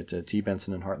to me at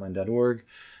tbenson@heartland.org.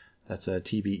 That's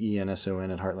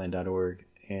TBENSON at heartland.org.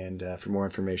 And for more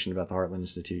information about the Heartland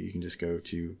Institute, you can just go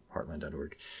to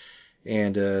heartland.org.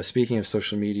 And speaking of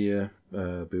social media,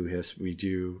 Boo Hiss, we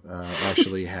do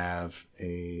actually have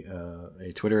a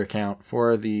Twitter account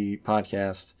for the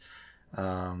podcast.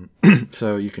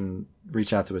 So you can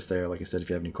reach out to us there. Like I said, if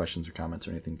you have any questions or comments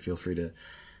or anything, feel free to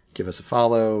give us a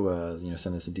follow,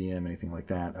 send us a DM, anything like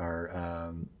that.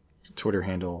 Our Twitter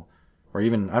handle, or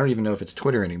even, I don't even know if it's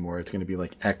Twitter anymore. It's going to be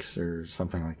like X or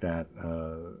something like that,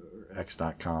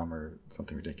 x.com or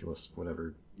something ridiculous,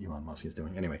 whatever Elon Musk is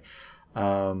doing. Anyway,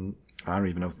 I don't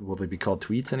even know, will they be called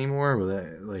tweets anymore?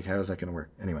 How is that going to work?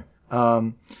 Anyway,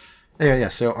 Yeah.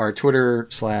 So our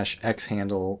Twitter/X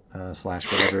handle /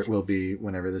 whatever it will be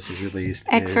whenever this is released.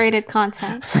 X-rated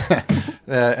content.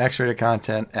 X-rated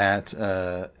content at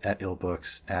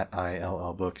illbooks at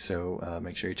ILL So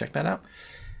make sure you check that out.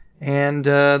 And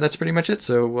that's pretty much it.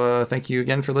 So thank you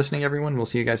again for listening, everyone. We'll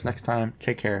see you guys next time.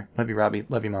 Take care. Love you, Robbie.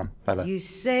 Love you, Mom. Bye bye. You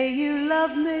say you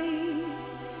love me,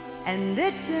 and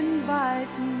it's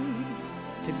inviting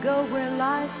to go where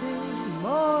life is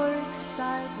more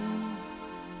exciting.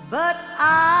 But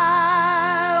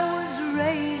I was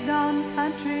raised on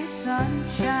country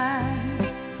sunshine.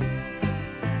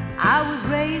 I was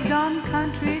raised on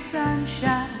country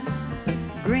sunshine.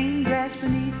 Green grass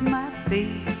beneath my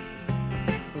feet,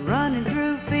 running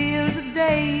through fields of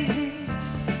daisies,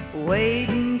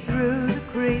 wading through the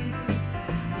creek.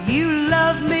 You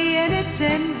love me and it's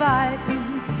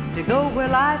inviting to go where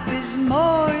life is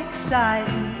more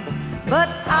exciting. But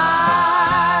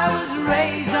I was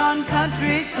raised on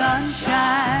country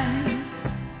sunshine.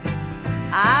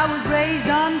 I was raised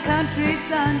on country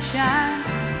sunshine.